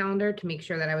digital calendar to make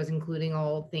sure that I was including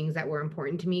all things that were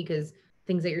important to me, because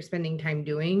things that you're spending time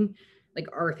doing like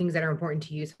are things that are important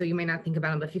to you. So you might not think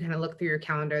about them, but if you kind of look through your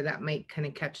calendar, that might kind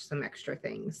of catch some extra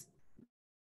things.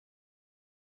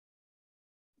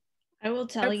 I will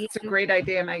tell you. It's a great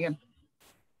idea, Megan.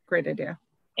 Great idea.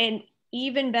 And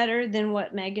even better than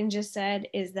what Megan just said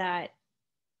is that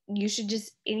you should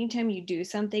just, anytime you do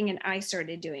something, and I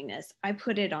started doing this, I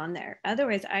put it on there.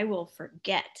 Otherwise I will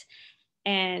forget.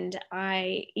 And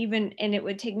it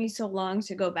would take me so long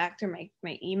to go back through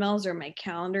my emails or my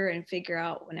calendar and figure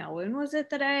out, now, when was it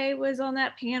that I was on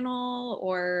that panel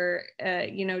or,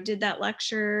 did that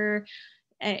lecture?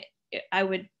 I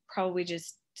would probably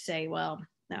just say, well,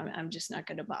 I'm just not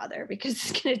going to bother because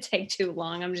it's going to take too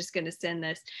long. I'm just going to send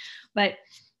this. But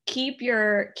keep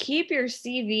your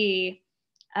CV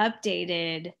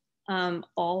updated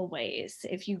always.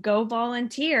 If you go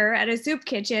volunteer at a soup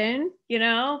kitchen,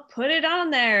 put it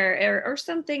on there, or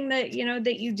something that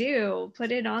that you do,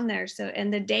 put it on there, so,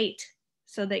 and the date,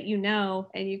 so that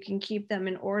and you can keep them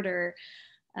in order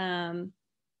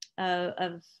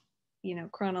of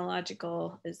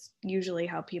chronological is usually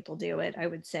how people do it, I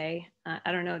would say.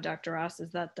 I don't know, Dr. Ross,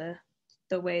 is that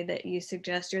the way that you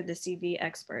suggest? You're the CV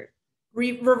expert.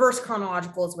 Reverse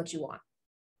chronological is what you want,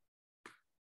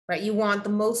 right? You want the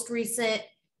most recent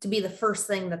to be the first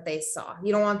thing that they saw.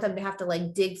 You don't want them to have to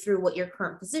like dig through what your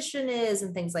current position is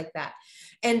and things like that.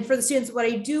 And for the students, what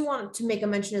I do want to make a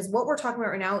mention is what we're talking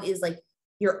about right now is like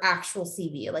your actual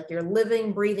CV, like your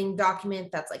living, breathing document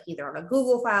that's like either on a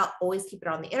Google file. Always keep it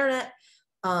on the internet.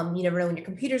 You never know when your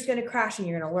computer's going to crash and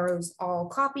you're going to lose all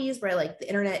copies, right? Like the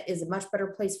internet is a much better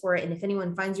place for it. And if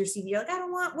anyone finds your CV, you're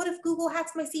like, what if Google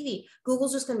hacks my CV?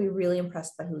 Google's just going to be really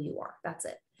impressed by who you are. That's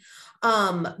it.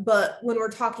 But when we're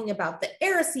talking about the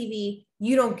ERA CV,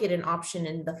 you don't get an option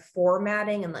in the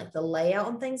formatting and like the layout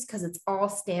and things, because it's all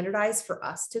standardized for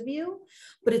us to view.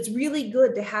 But it's really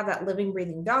good to have that living,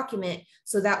 breathing document.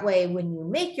 So that way, when you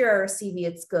make your ERA CV,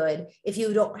 it's good. If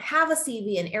you don't have a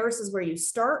CV and ERA is where you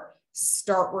start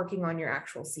working on your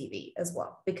actual CV as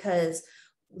well, because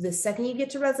the second you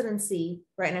get to residency,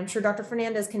 right? And I'm sure Dr.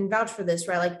 Fernandez can vouch for this,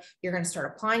 right? Like you're going to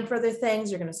start applying for other things.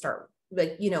 You're going to start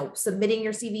like, submitting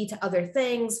your CV to other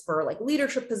things for like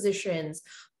leadership positions,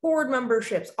 board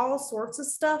memberships, all sorts of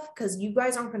stuff. Cause you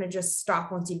guys aren't going to just stop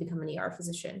once you become an ER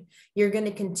physician. You're going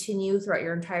to continue throughout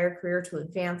your entire career to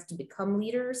advance to become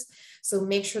leaders. So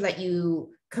make sure that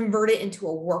you convert it into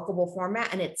a workable format.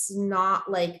 And it's not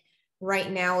like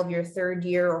right now of your third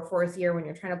year or fourth year when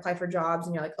you're trying to apply for jobs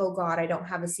and you're like, oh God, I don't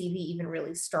have a CV even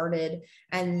really started.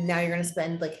 And now you're going to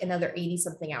spend like another 80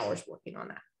 something hours working on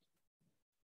that.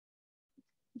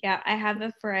 Yeah, I have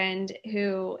a friend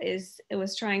who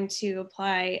was trying to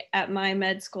apply at my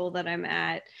med school that I'm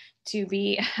at to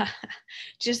be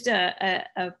just a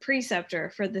preceptor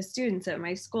for the students at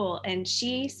my school. And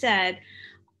she said,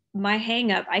 my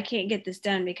hang up, I can't get this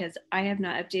done because I have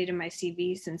not updated my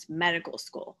CV since medical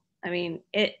school. I mean,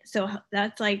 so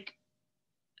that's like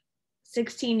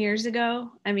 16 years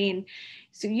ago. I mean,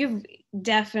 so you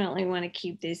definitely want to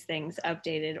keep these things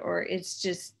updated, or it's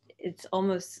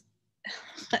almost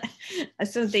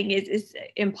something is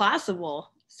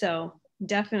impossible. So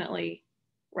definitely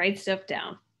write stuff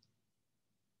down.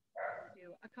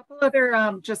 A couple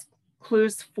other just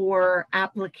clues for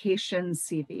application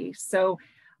CV. So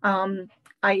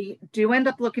I do end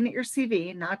up looking at your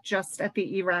CV, not just at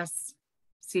the ERAS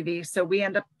CV. So we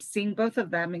end up seeing both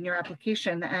of them in your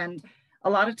application. And a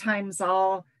lot of times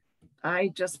I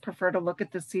just prefer to look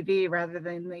at the CV rather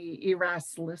than the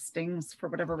ERAS listings for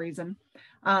whatever reason.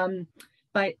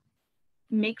 But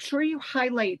make sure you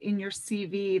highlight in your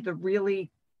CV the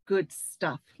really good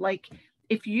stuff. Like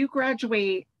if you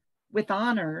graduate with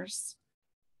honors,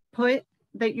 put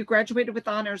that you graduated with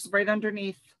honors right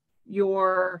underneath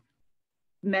your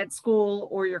med school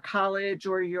or your college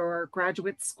or your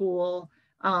graduate school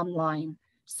line,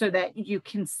 so that you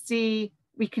can see,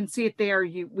 we can see it there.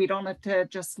 We don't have to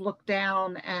just look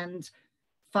down and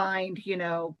find, you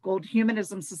know, Gold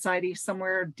Humanism Society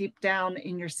somewhere deep down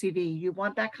in your CV. You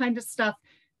want that kind of stuff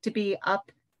to be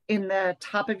up in the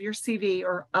top of your CV,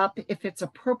 or up, if it's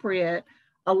appropriate,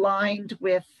 aligned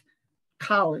with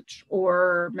college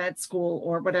or med school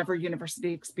or whatever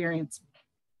university experience.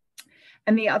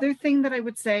 And the other thing that I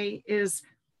would say is,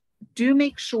 do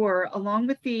make sure, along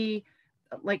with the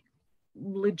like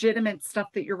legitimate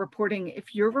stuff that you're reporting,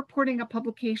 if you're reporting a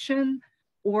publication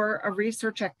or a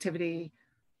research activity,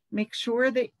 make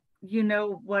sure that you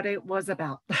know what it was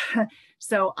about.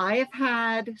 So I have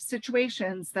had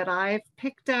situations that I've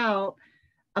picked out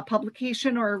a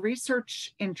publication or a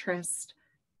research interest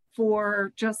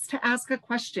for just to ask a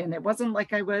question. It wasn't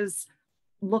like I was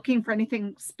looking for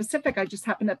anything specific. I just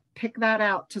happened to pick that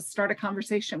out to start a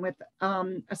conversation with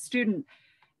a student,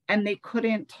 and they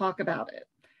couldn't talk about it.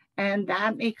 And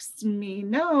that makes me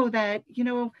know that, you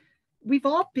know, we've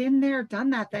all been there, done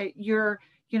that, that you're,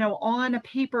 you know, on a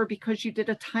paper because you did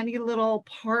a tiny little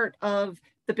part of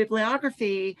the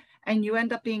bibliography and you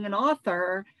end up being an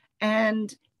author,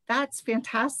 and that's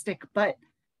fantastic. But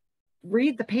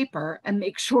read the paper and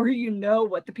make sure you know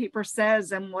what the paper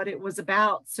says and what it was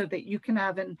about, so that you can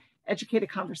have an educated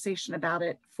conversation about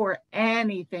it for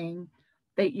anything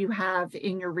that you have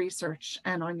in your research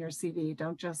and on your CV.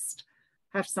 Don't just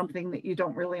have something that you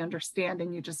don't really understand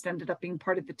and you just ended up being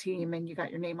part of the team and you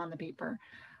got your name on the paper.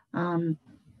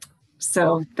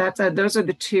 So that's those are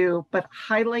the two, but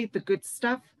highlight the good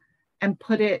stuff and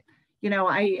put it, you know,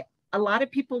 a lot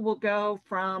of people will go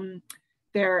from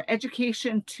their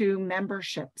education to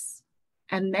memberships,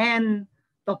 and then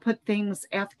they'll put things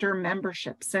after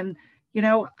memberships. And, you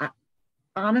know,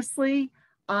 honestly,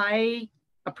 I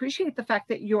appreciate the fact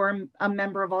that you're a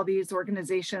member of all these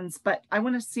organizations, but I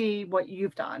want to see what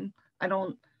you've done. I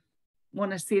don't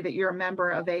want to see that you're a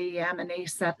member of AAEM and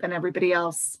ACEP and everybody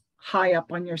else high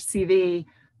up on your CV.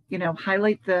 You know,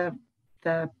 highlight the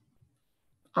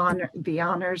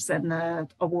honors and the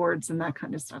awards and that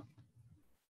kind of stuff.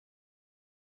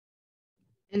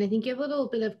 And I think you have a little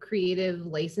bit of creative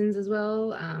license as well,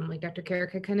 like Dr.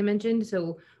 Carrick had kind of mentioned.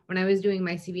 So when I was doing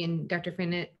my CV, and Dr.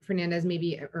 Fernandez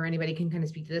maybe, or anybody can kind of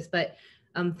speak to this, but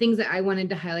things that I wanted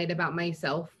to highlight about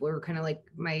myself were kind of like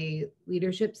my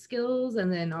leadership skills.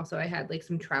 And then also I had like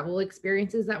some travel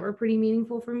experiences that were pretty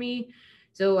meaningful for me.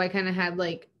 So I kind of had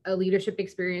like a leadership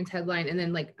experience headline, and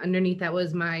then like underneath that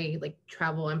was my like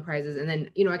travel and prizes. And then,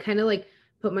 you know, I kind of like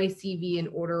put my CV in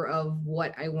order of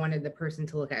what I wanted the person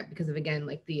to look at, because of, again,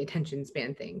 like the attention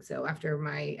span thing. So after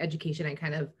my education, I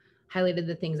kind of highlighted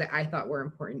the things that I thought were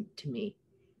important to me.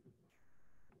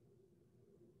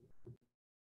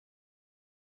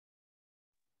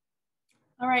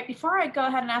 All right, before I go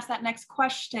ahead and ask that next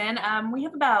question, we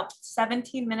have about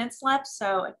 17 minutes left.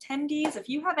 So attendees, if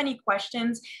you have any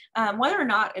questions, whether or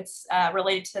not it's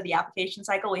related to the application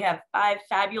cycle, we have 5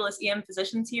 fabulous EM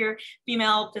physicians here,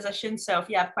 female physicians. So if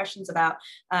you have questions about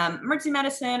emergency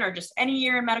medicine or just any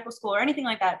year in medical school or anything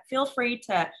like that, feel free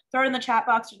to throw it in the chat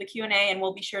box or the Q&A and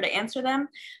we'll be sure to answer them.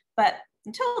 But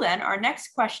until then, our next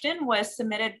question was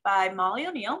submitted by Molly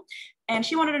O'Neill. And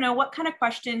she wanted to know, what kind of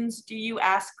questions do you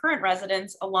ask current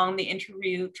residents along the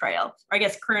interview trail? Or I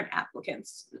guess current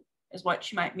applicants is what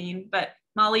she might mean. But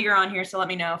Molly, you're on here, so let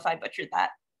me know if I butchered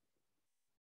that.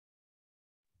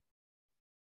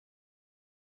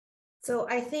 So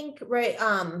I think, right,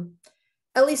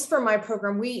 at least for my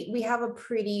program, we have a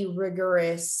pretty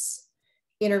rigorous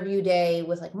interview day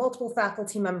with like multiple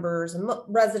faculty members and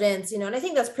residents, you know, and I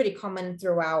think that's pretty common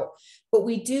throughout, but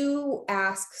we do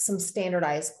ask some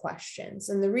standardized questions.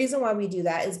 And the reason why we do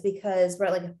that is because,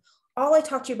 right, like all I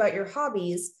talk to you about your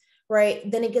hobbies,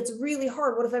 right, then it gets really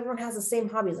hard. What if everyone has the same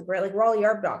hobbies? Like, right, like we're all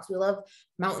yard dogs. We love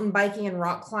mountain biking and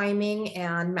rock climbing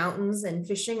and mountains and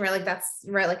fishing, right? Like that's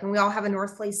right. Like, and we all have a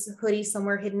North Face hoodie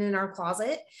somewhere hidden in our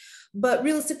closet. But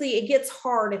realistically, it gets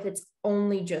hard if it's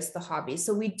only just the hobby.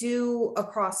 So we do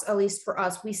across, at least for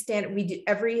us, we do,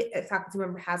 every faculty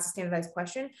member has a standardized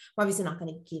question. I'm obviously not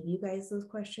going to give you guys those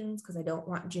questions because I don't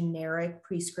want generic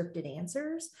pre-scripted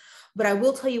answers, but I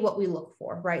will tell you what we look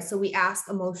for, right? So we ask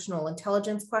emotional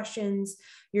intelligence questions,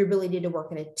 your ability to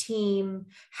work in a team.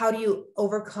 How do you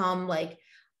overcome like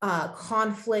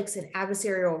conflicts and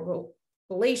adversarial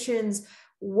relations?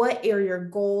 What are your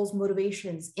goals,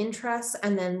 motivations, interests?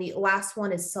 And then the last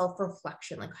one is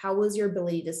self-reflection. Like, how was your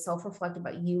ability to self-reflect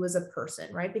about you as a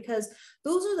person, right? Because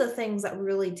those are the things that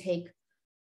really take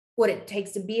what it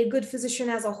takes to be a good physician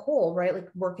as a whole, right? Like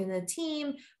work in a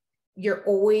team. You're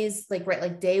always like, right,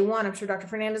 like day one, I'm sure Dr.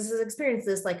 Fernandez has experienced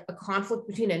this, like a conflict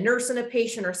between a nurse and a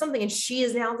patient or something. And she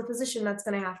is now the physician that's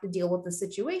going to have to deal with the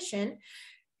situation.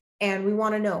 And we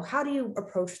want to know, how do you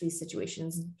approach these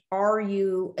situations? Are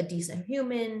you a decent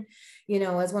human? You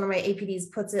know, as one of my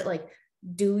APDs puts it, like,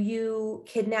 do you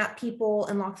kidnap people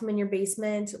and lock them in your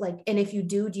basement? Like, and if you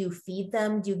do you feed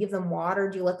them? Do you give them water?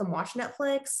 Do you let them watch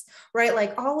Netflix? Right?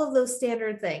 Like all of those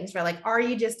standard things, right? Like, are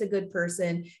you just a good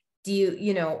person? Do you,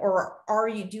 you know, or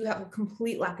do you have a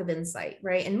complete lack of insight,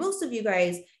 right? And most of you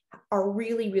guys are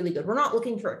really, really good. We're not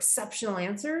looking for exceptional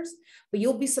answers, but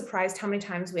you'll be surprised how many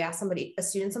times we ask a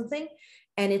student something,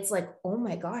 and it's like, oh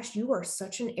my gosh, you are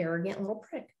such an arrogant little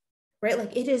prick, right?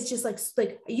 Like, it is just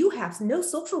like you have no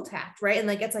social tact, right? And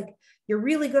like, it's like, you're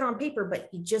really good on paper, but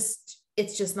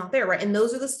it's just not there, right? And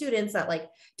those are the students that like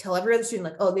tell every other student,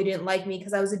 like, oh, they didn't like me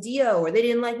because I was a DO, or they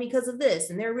didn't like me because of this.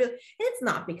 And they're really, it's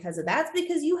not because of that. It's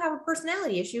because you have a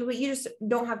personality issue, but you just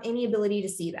don't have any ability to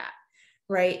see that,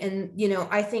 right? And, you know,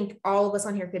 I think all of us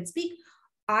on here could speak.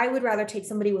 I would rather take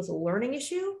somebody with a learning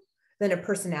issue than a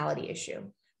personality issue,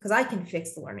 because I can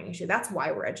fix the learning issue. That's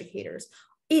why we're educators.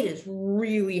 It is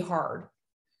really hard,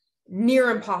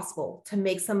 near impossible, to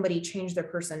make somebody change their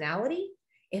personality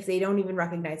if they don't even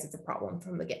recognize it's a problem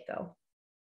from the get-go.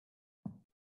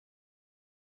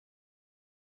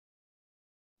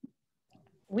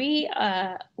 We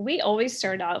always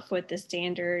start off with the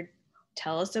standard,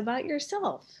 tell us about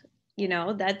yourself. You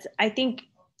know, that's, I think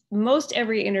most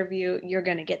every interview, you're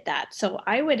going to get that. So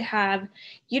I would have,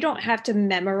 you don't have to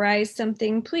memorize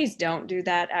something. Please don't do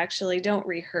that. Actually, don't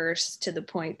rehearse to the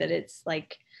point that it's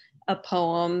like a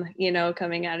poem, you know,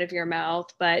 coming out of your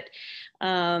mouth. But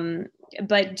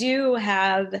do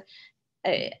have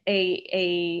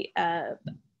a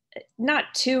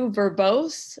not too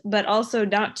verbose, but also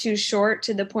not too short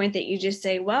to the point that you just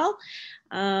say, well,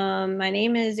 my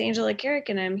name is Angela Carrick,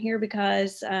 and I'm here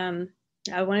because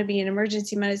I want to be an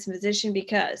emergency medicine physician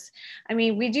because, I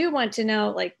mean, we do want to know,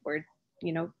 like, we're,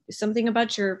 you know, something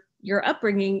about your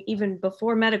upbringing even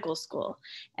before medical school,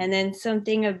 and then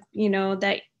something of, you know,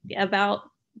 that about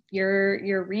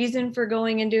your reason for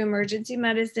going into emergency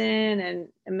medicine and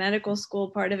medical school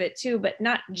part of it too, but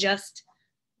not just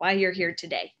why you're here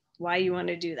today, why you want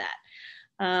to do that.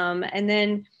 And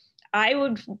then I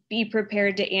would be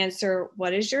prepared to answer,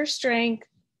 what is your strength?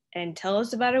 And tell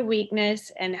us about a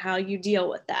weakness and how you deal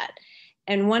with that.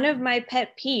 And one of my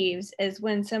pet peeves is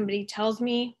when somebody tells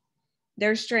me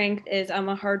their strength is, I'm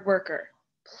a hard worker.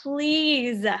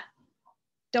 Please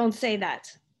don't say that.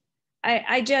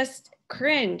 I just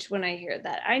cringe when I hear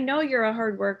that. I know you're a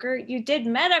hard worker. You did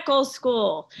medical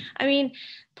school. I mean,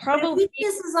 probably.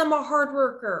 This is, I'm a hard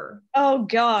worker. Oh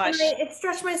gosh. It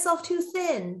stretched myself too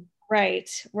thin.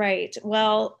 Right.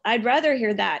 Well, I'd rather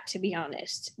hear that, to be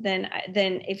honest, than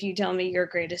if you tell me your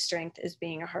greatest strength is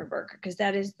being a hard worker, because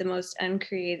that is the most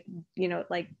uncreative, you know,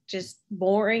 like just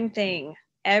boring thing.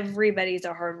 Everybody's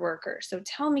a hard worker. So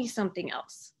tell me something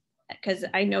else, because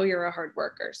I know you're a hard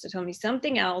worker. So tell me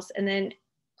something else. And then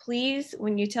please,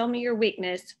 when you tell me your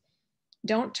weakness,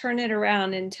 don't turn it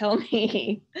around and tell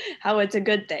me how it's a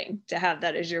good thing to have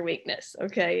that as your weakness.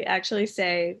 Okay. Actually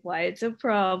say why it's a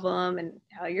problem and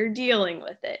how you're dealing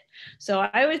with it. So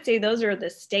I would say those are the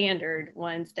standard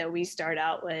ones that we start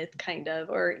out with, kind of,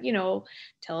 or, you know,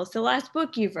 tell us the last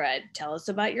book you've read, tell us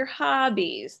about your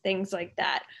hobbies, things like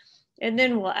that. And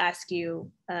then we'll ask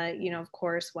you, you know, of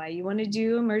course, why you want to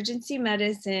do emergency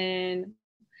medicine,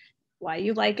 why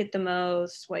you like it the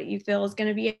most, what you feel is going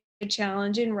to be a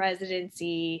challenge in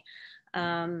residency.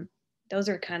 Those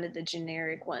are kind of the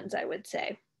generic ones, I would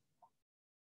say.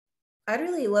 I'd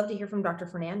really love to hear from Dr.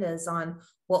 Fernandez on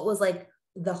what was like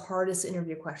the hardest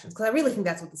interview questions, because I really think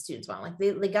that's what the students want. Like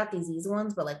they got these easy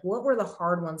ones, but like, what were the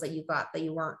hard ones that you got that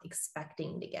you weren't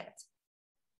expecting to get?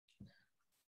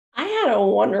 I had a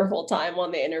wonderful time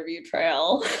on the interview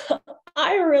trail.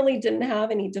 I really didn't have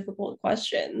any difficult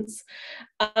questions.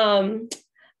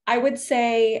 I would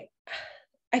say,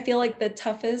 I feel like the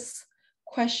toughest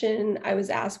question I was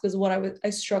asked was what I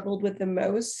struggled with the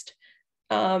most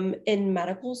in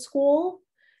medical school,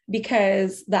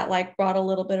 because that like brought a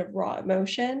little bit of raw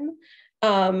emotion,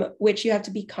 which you have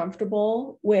to be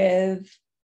comfortable with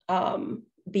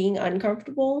being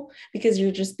uncomfortable, because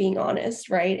you're just being honest,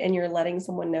 right? And you're letting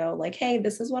someone know like, hey,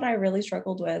 this is what I really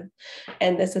struggled with,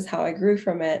 and this is how I grew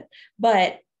from it.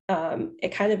 But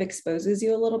it kind of exposes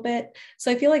you a little bit.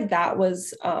 So I feel like that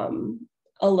was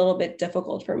a little bit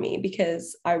difficult for me,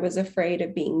 because I was afraid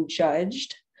of being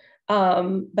judged,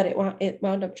 but it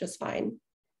wound up just fine.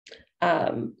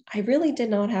 I really did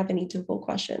not have any difficult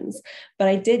questions, but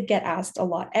I did get asked a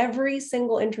lot. Every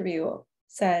single interview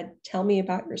said, tell me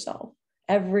about yourself.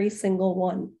 Every single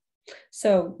one.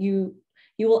 So you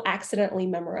will accidentally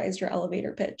memorize your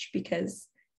elevator pitch, because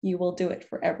you will do it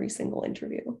for every single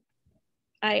interview.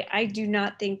 I do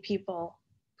not think people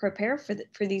prepare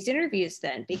for these interviews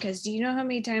then, because do you know how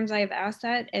many times I have asked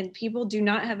that and people do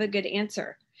not have a good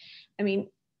answer? I mean,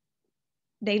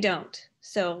 they don't.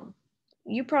 So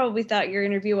you probably thought your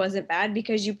interview wasn't bad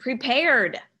because you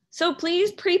prepared. So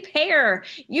please prepare.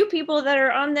 You people that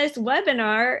are on this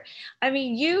webinar, I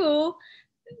mean, you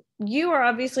are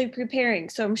obviously preparing.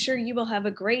 So I'm sure you will have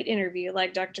a great interview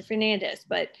like Dr. Fernandez,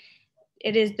 but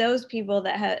it is those people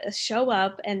that show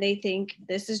up and they think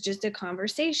this is just a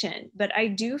conversation. But I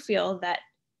do feel that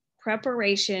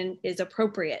preparation is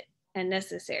appropriate and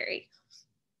necessary.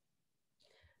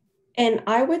 And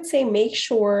I would say make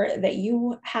sure that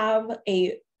you have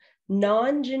a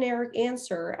non-generic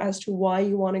answer as to why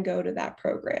you want to go to that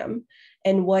program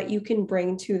and what you can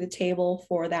bring to the table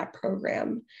for that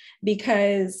program.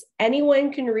 Because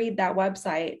anyone can read that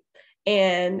website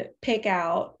and pick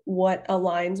out what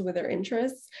aligns with their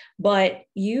interests, but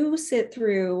you sit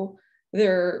through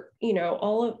their,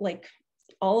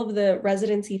 all of the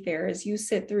residency fairs, you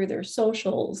sit through their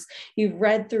socials, you've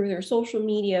read through their social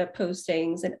media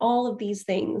postings and all of these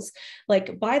things.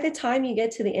 Like by the time you get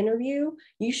to the interview,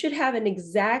 you should have an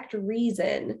exact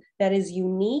reason that is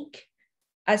unique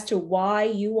as to why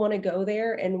you want to go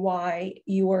there and why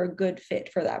you are a good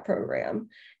fit for that program,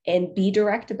 and be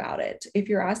direct about it. If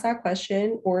you're asked that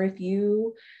question, or if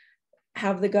you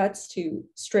have the guts to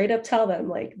straight up tell them,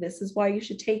 like, this is why you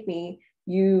should take me,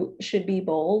 you should be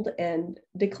bold and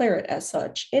declare it as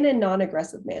such in a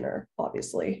non-aggressive manner,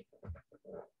 obviously.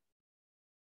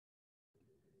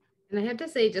 And I have to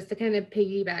say, just to kind of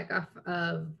piggyback off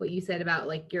of what you said about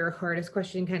like your hardest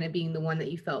question kind of being the one that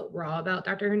you felt raw about,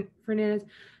 Dr. Fernandez,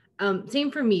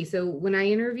 same for me. So when I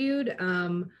interviewed,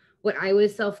 what I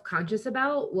was self-conscious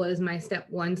about was my step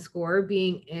 1 score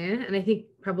being and I think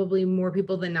probably more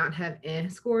people than not have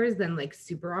scores than like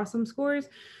super awesome scores.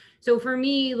 So for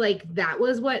me, like that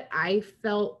was what I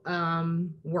felt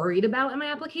worried about in my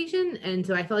application. And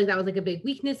so I felt like that was like a big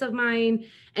weakness of mine.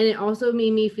 And it also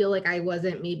made me feel like I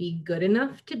wasn't maybe good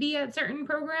enough to be at certain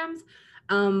programs.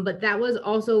 But that was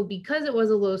also because it was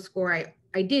a low score,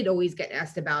 I did always get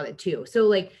asked about it too. So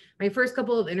like my first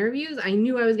couple of interviews, I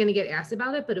knew I was going to get asked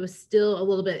about it, but it was still a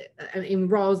little bit, I mean,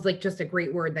 raw is like just a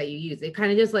great word that you use. It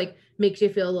kind of just like makes you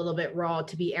feel a little bit raw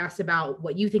to be asked about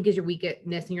what you think is your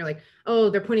weakness. And you're like,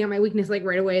 oh, they're pointing out my weakness like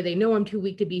right away. They know I'm too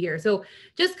weak to be here. So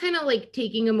just kind of like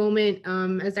taking a moment,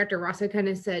 as Dr. Rossa kind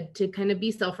of said, to kind of be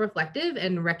self-reflective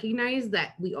and recognize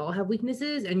that we all have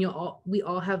weaknesses, and we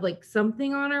all have like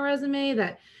something on our resume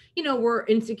that, you know, we're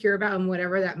insecure about, and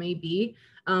whatever that may be.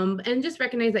 And just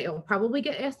recognize that you'll probably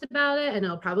get asked about it, and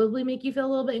it'll probably make you feel a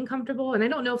little bit uncomfortable. And I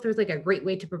don't know if there's like a great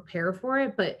way to prepare for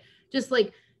it, but just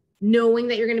like knowing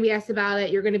that you're going to be asked about it,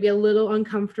 you're going to be a little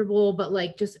uncomfortable, but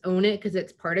like just own it because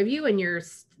it's part of you, and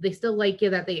they still like you,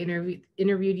 that they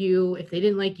interviewed you. If they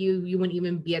didn't like you, you wouldn't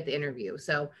even be at the interview.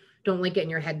 So don't like get in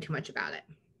your head too much about it.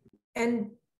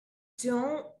 And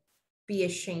don't be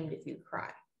ashamed if you cry.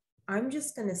 I'm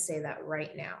just going to say that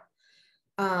right now.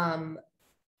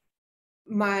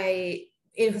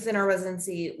 Within our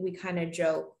residency, we kind of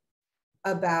joke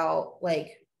about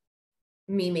like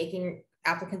me making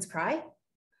applicants cry,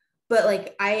 but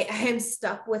like I am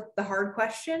stuck with the hard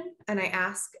question, and I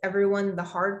ask everyone the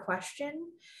hard question,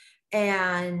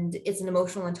 and it's an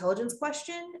emotional intelligence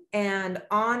question. And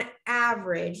on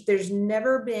average, there's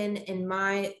never been in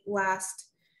my last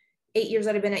 8 years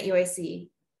that I've been at UIC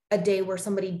a day where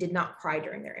somebody did not cry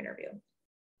during their interview,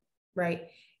 right?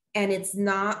 And it's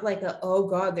not like oh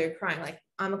God, they're crying. Like,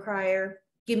 I'm a crier.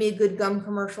 Give me a good gum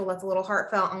commercial that's a little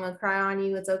heartfelt. I'm gonna cry on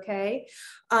you. It's okay.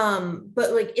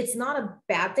 But like, it's not a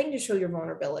bad thing to show your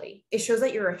vulnerability. It shows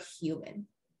that you're a human,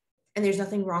 and there's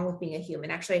nothing wrong with being a human.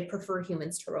 Actually, I prefer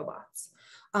humans to robots,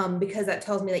 because that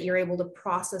tells me that you're able to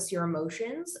process your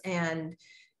emotions and,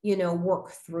 you know,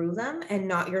 work through them, and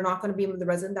you're not going to be the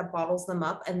resident that bottles them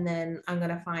up, and then I'm going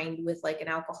to find with like an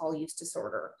alcohol use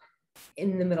disorder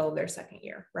in the middle of their second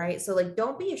year, right? So like,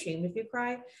 don't be ashamed if you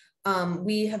cry.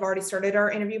 We have already started our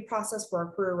interview process for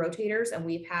our career rotators, and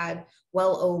we've had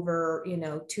well over,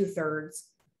 2/3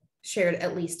 shared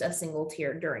at least a single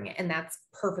tear during it. And that's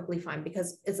perfectly fine,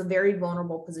 because it's a very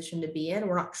vulnerable position to be in.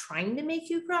 We're not trying to make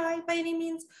you cry by any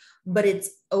means, but it's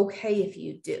okay if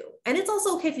you do. And it's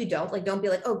also okay if you don't. Like, don't be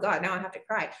like, oh God, now I have to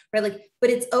cry, right? Like, but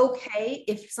it's okay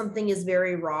if something is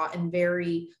very raw and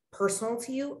very personal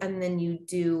to you, and then you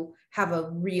do have a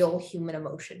real human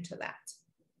emotion to that.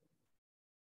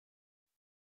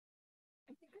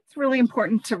 I think it's really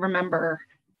important to remember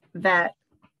that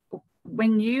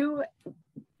when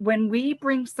we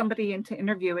bring somebody into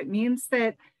interview, it means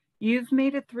that you've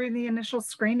made it through the initial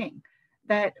screening.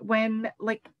 That when,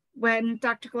 like, when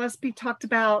Dr. Gillespie talked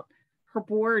about her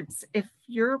boards, if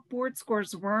your board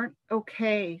scores weren't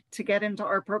okay to get into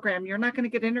our program, you're not going to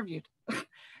get interviewed.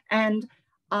 And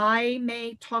I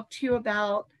may talk to you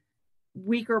about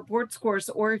weaker board scores,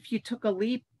 or if you took a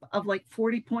leap of like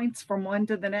 40 points from one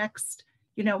to the next,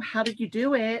 you know, how did you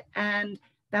do it? And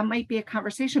that might be a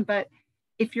conversation. But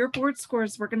if your board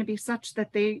scores were going to be such that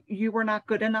you were not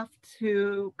good enough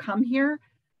to come here,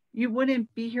 you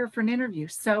wouldn't be here for an interview.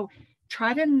 So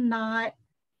try to not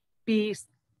be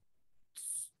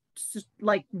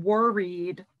like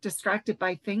worried, distracted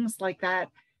by things like that.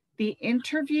 The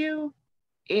interview,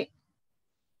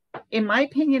 in my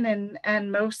opinion,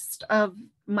 and most of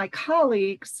my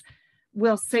colleagues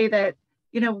will say that,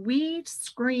 you know, we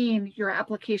screen your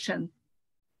application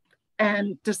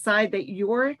and decide that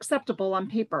you're acceptable on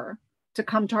paper to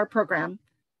come to our program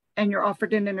and you're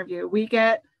offered an interview. We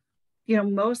get, you know,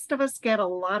 most of us get a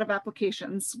lot of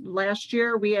applications. Last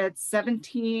year, we had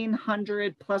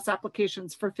 1,700 plus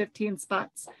applications for 15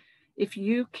 spots. If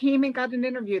you came and got an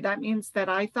interview, that means that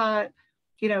I thought,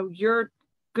 you know, you're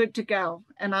good to go,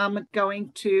 and I'm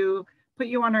going to put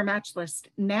you on our match list.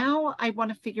 Now I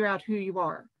want to figure out who you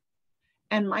are.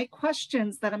 And my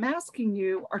questions that I'm asking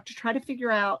you are to try to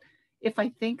figure out if I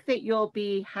think that you'll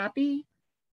be happy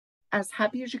as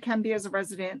you can be as a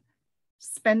resident,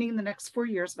 spending the next 4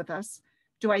 years with us.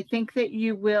 Do I think that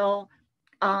you will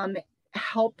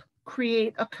help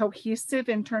create a cohesive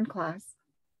intern class?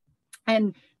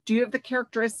 And do you have the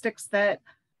characteristics that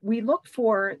we look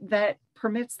for that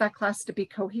permits that class to be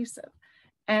cohesive?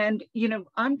 And, you know,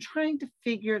 I'm trying to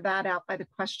figure that out by the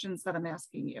questions that I'm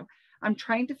asking you. I'm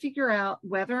trying to figure out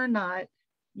whether or not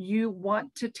you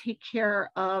want to take care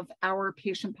of our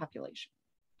patient population.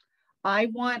 I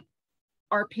want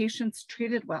our patients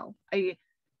treated well. You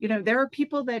know, there are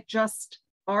people that just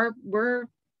we're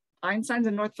Einstein's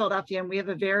in North Philadelphia, and we have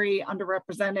a very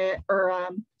underrepresented or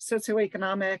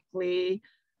socioeconomically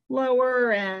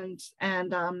lower and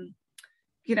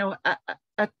you know,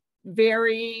 a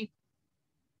very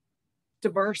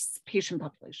diverse patient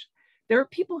population. There are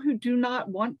people who do not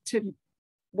want to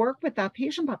work with that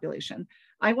patient population.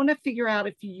 I want to figure out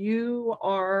if you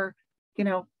are, you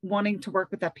know, wanting to work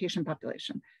with that patient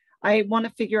population. I want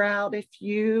to figure out if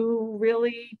you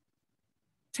really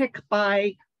tick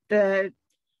by the,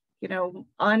 you know,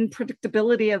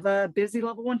 unpredictability of a busy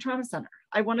level 1 trauma center.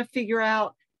 I want to figure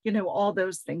out, you know, all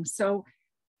those things. So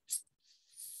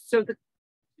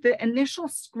the initial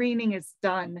screening is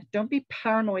done. Don't be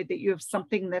paranoid that you have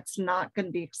something that's not going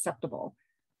to be acceptable.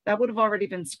 That would have already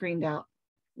been screened out.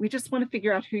 We just want to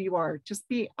figure out who you are. Just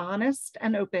be honest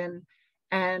and open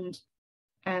and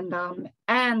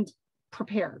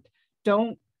prepared.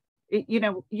 Don't, you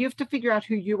know, you have to figure out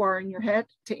who you are in your head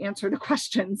to answer the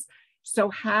questions. So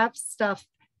have stuff,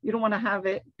 you don't want to have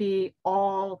it be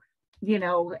all, you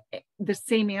know, the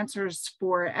same answers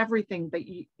for everything, but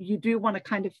you do want to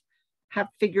kind of have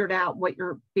figured out what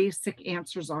your basic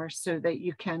answers are so that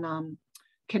you can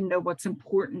know what's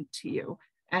important to you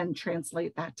and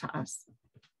translate that to us.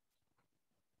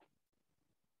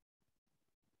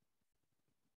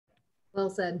 Well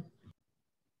said.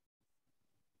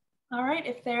 All right,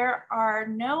 if there are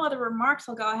no other remarks,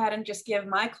 I'll go ahead and just give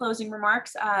my closing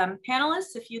remarks.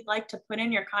 Panelists, if you'd like to put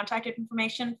in your contact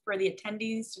information for the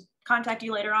attendees to contact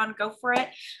you later on, go for it.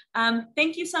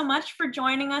 Thank you so much for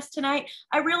joining us tonight.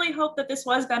 I really hope that this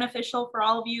was beneficial for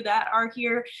all of you that are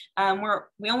here.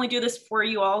 We only do this for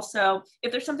you all, so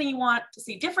if there's something you want to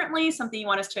see differently, something you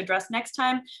want us to address next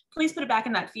time, please put it back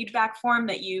in that feedback form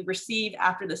that you receive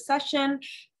after the session.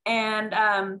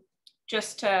 And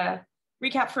just to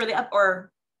recap for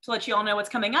or to let you all know what's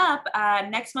coming up,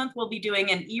 next month we'll be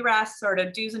doing an ERAS sort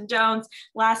of do's and don'ts,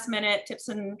 last minute tips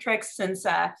and tricks, since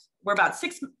we're about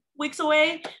 6 weeks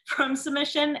away from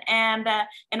submission. And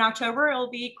in October,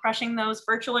 it'll be crushing those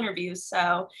virtual interviews.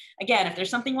 So again, if there's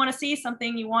something you want to see,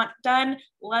 something you want done,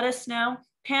 let us know.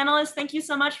 Panelists, thank you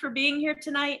so much for being here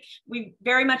tonight. We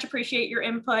very much appreciate your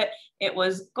input. It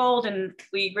was gold, and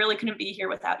we really couldn't be here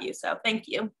without you. So thank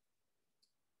you.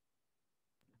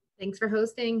 Thanks for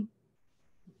hosting.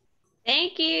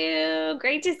 Thank you.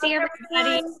 Great to see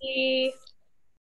everybody.